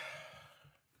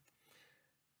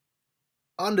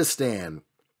 understand,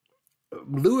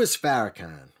 Louis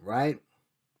Farrakhan, right?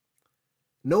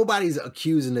 Nobody's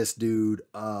accusing this dude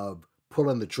of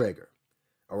pulling the trigger,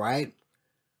 all right?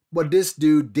 But this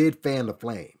dude did fan the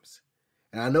flames.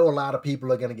 And I know a lot of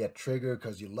people are going to get triggered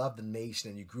because you love the nation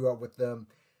and you grew up with them.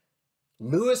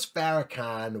 Louis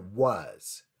Farrakhan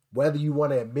was, whether you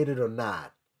want to admit it or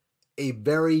not, a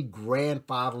very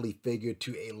grandfatherly figure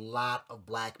to a lot of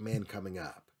Black men coming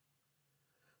up.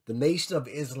 The Nation of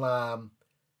Islam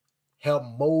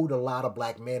helped mold a lot of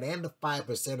Black men and the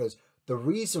 5%ers. The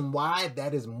reason why,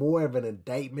 that is more of an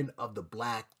indictment of the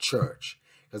Black church.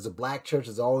 Because the Black church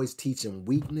is always teaching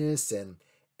weakness and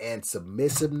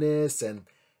submissiveness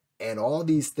and all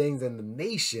these things. In the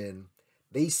nation,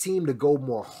 they seem to go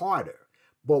more harder.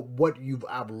 But what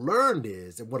I've learned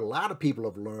is, and what a lot of people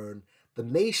have learned, the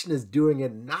nation is doing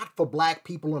it not for Black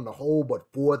people on the whole, but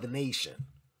for the nation.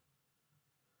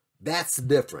 That's the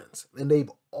difference. And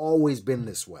they've always been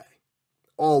this way.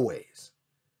 Always.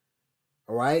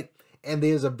 All right? And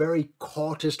there's a very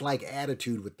cultish-like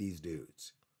attitude with these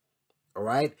dudes. All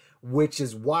right? Which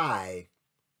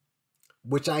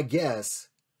I guess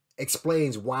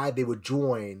explains why they would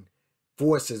join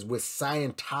forces with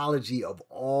Scientology of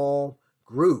all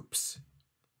groups.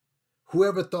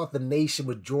 Whoever thought the nation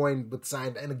would join with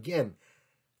Scientology? And again,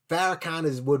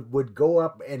 Farrakhan would go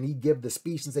up and he'd give the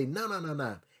speech and say,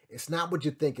 no. It's not what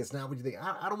you think. It's not what you think.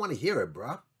 I don't want to hear it,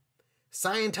 bro.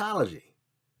 Scientology.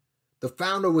 The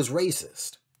founder was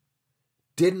racist.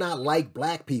 Did not like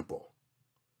Black people.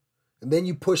 And then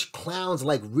you push clowns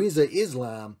like Riza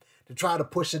Islam to try to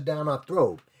push it down our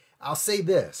throat. I'll say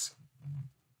this.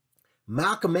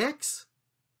 Malcolm X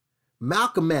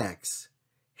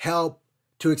helped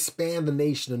to expand the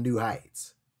nation to new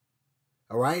heights.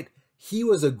 All right? He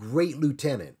was a great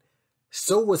lieutenant.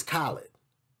 So was Khalid.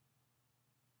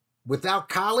 Without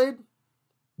Khalid,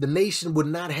 the nation would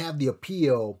not have the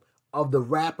appeal of the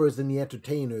rappers and the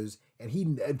entertainers. And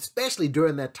he, especially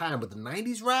during that time with the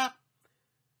 90s rap,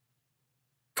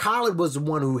 Khalid was the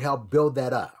one who helped build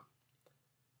that up.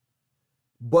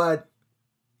 But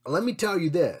let me tell you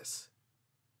this.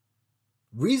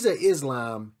 Riza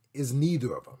Islam is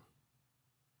neither of them.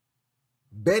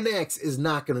 Ben X is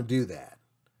not going to do that.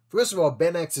 First of all,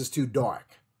 Ben X is too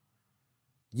dark.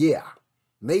 Yeah,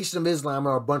 Nation of Islam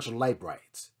are a bunch of light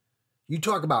brights. You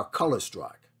talk about color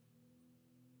struck.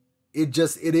 It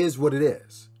is what it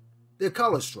is. They're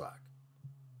color struck.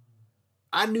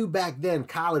 I knew back then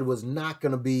Khalid was not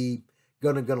going to be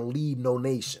gonna lead no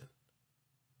nation.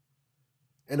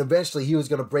 And eventually he was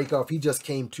going to break off. He just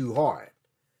came too hard.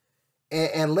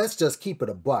 And let's just keep it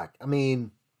a buck. I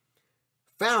mean,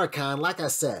 Farrakhan, like I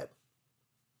said,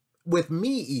 with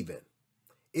me even,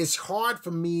 it's hard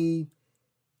for me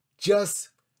just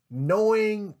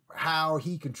knowing how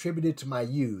he contributed to my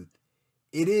youth.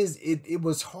 It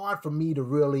was hard for me to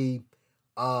really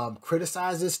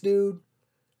criticize this dude,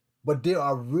 but there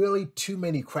are really too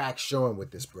many cracks showing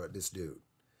with this dude.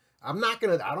 I'm not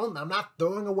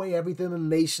throwing away everything the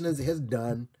nation has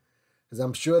done, because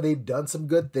I'm sure they've done some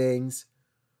good things,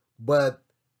 but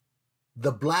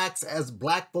the Black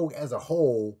folk as a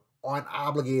whole aren't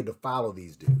obligated to follow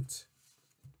these dudes.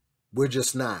 We're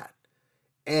just not.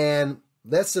 And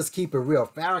let's just keep it real.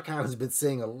 Farrakhan has been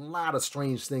saying a lot of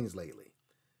strange things lately.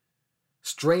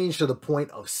 Strange to the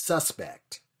point of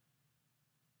suspect.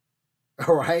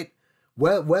 All right?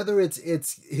 Whether it's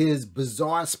his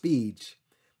bizarre speech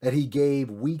that he gave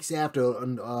weeks after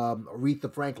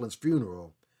Aretha Franklin's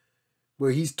funeral,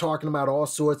 where he's talking about all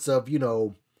sorts of,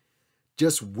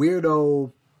 just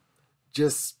weirdo,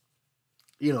 just,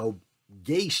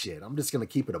 gay shit. I'm just going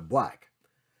to keep it a buck.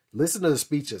 Listen to the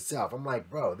speech itself. I'm like,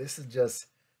 bro, this is just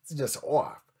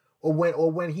off. Or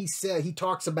when he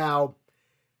talks about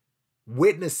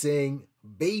witnessing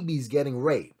babies getting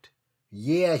raped.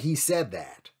 Yeah, he said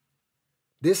that.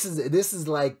 This is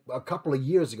like a couple of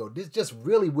years ago. This just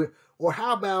really weird. Or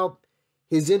how about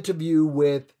his interview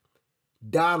with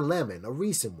Don Lemon, a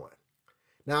recent one?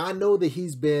 Now, I know that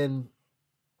he's been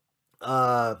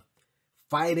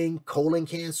fighting colon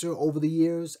cancer over the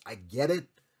years. I get it.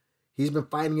 He's been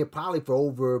fighting it probably for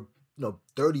over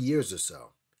 30 years or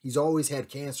so. He's always had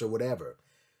cancer, whatever.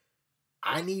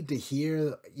 I need to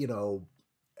hear,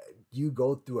 you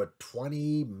go through a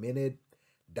 20-minute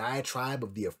diatribe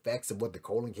of the effects of what the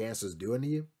colon cancer is doing to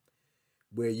you,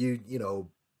 where you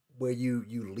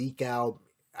leak out.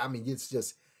 I mean, it's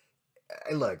just,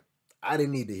 look, I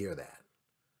didn't need to hear that.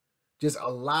 Just a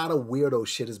lot of weirdo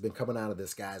shit has been coming out of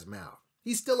this guy's mouth.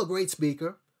 He's still a great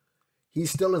speaker.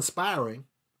 He's still inspiring.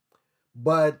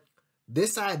 But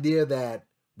this idea that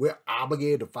we're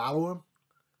obligated to follow him,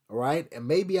 all right? And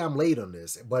maybe I'm late on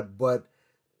this, but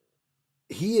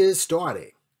he is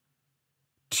starting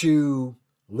to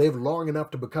live long enough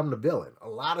to become the villain. A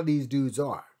lot of these dudes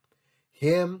are.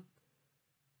 Him,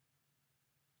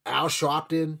 Al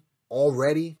Sharpton,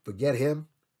 already, forget him,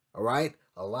 all right?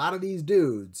 A lot of these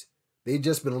dudes, they've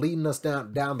just been leading us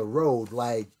down the road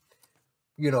like,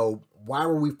 why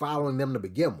were we following them to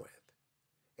begin with?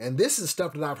 And this is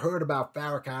stuff that I've heard about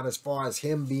Farrakhan as far as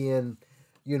him being,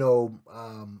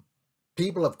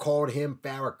 people have called him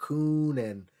Farrakhan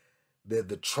and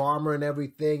the charmer and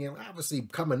everything. And obviously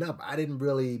coming up, I didn't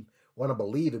really want to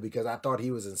believe it because I thought he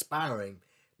was inspiring.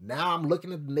 Now I'm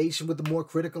looking at the nation with a more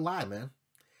critical eye, man.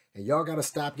 And y'all got to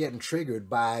stop getting triggered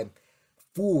by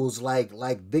fools like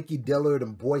Vicky Dillard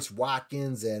and Boyce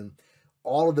Watkins and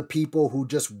all of the people who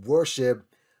just worship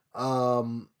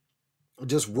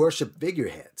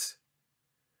figureheads.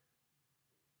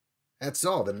 That's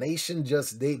all. The nation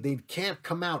just, they can't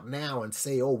come out now and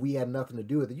say, oh, we had nothing to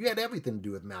do with it. You had everything to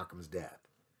do with Malcolm's death.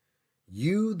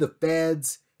 You, the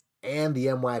feds, and the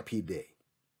NYPD.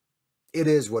 It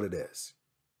is what it is.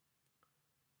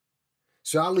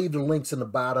 So I'll leave the links in the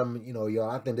bottom. Y'all,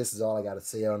 I think this is all I got to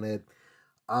say on it.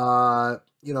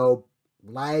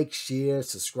 Like, share,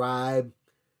 subscribe.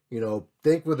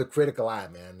 Think with a critical eye,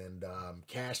 man. And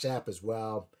Cash App as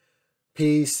well.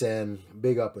 Peace and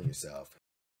big up on yourself.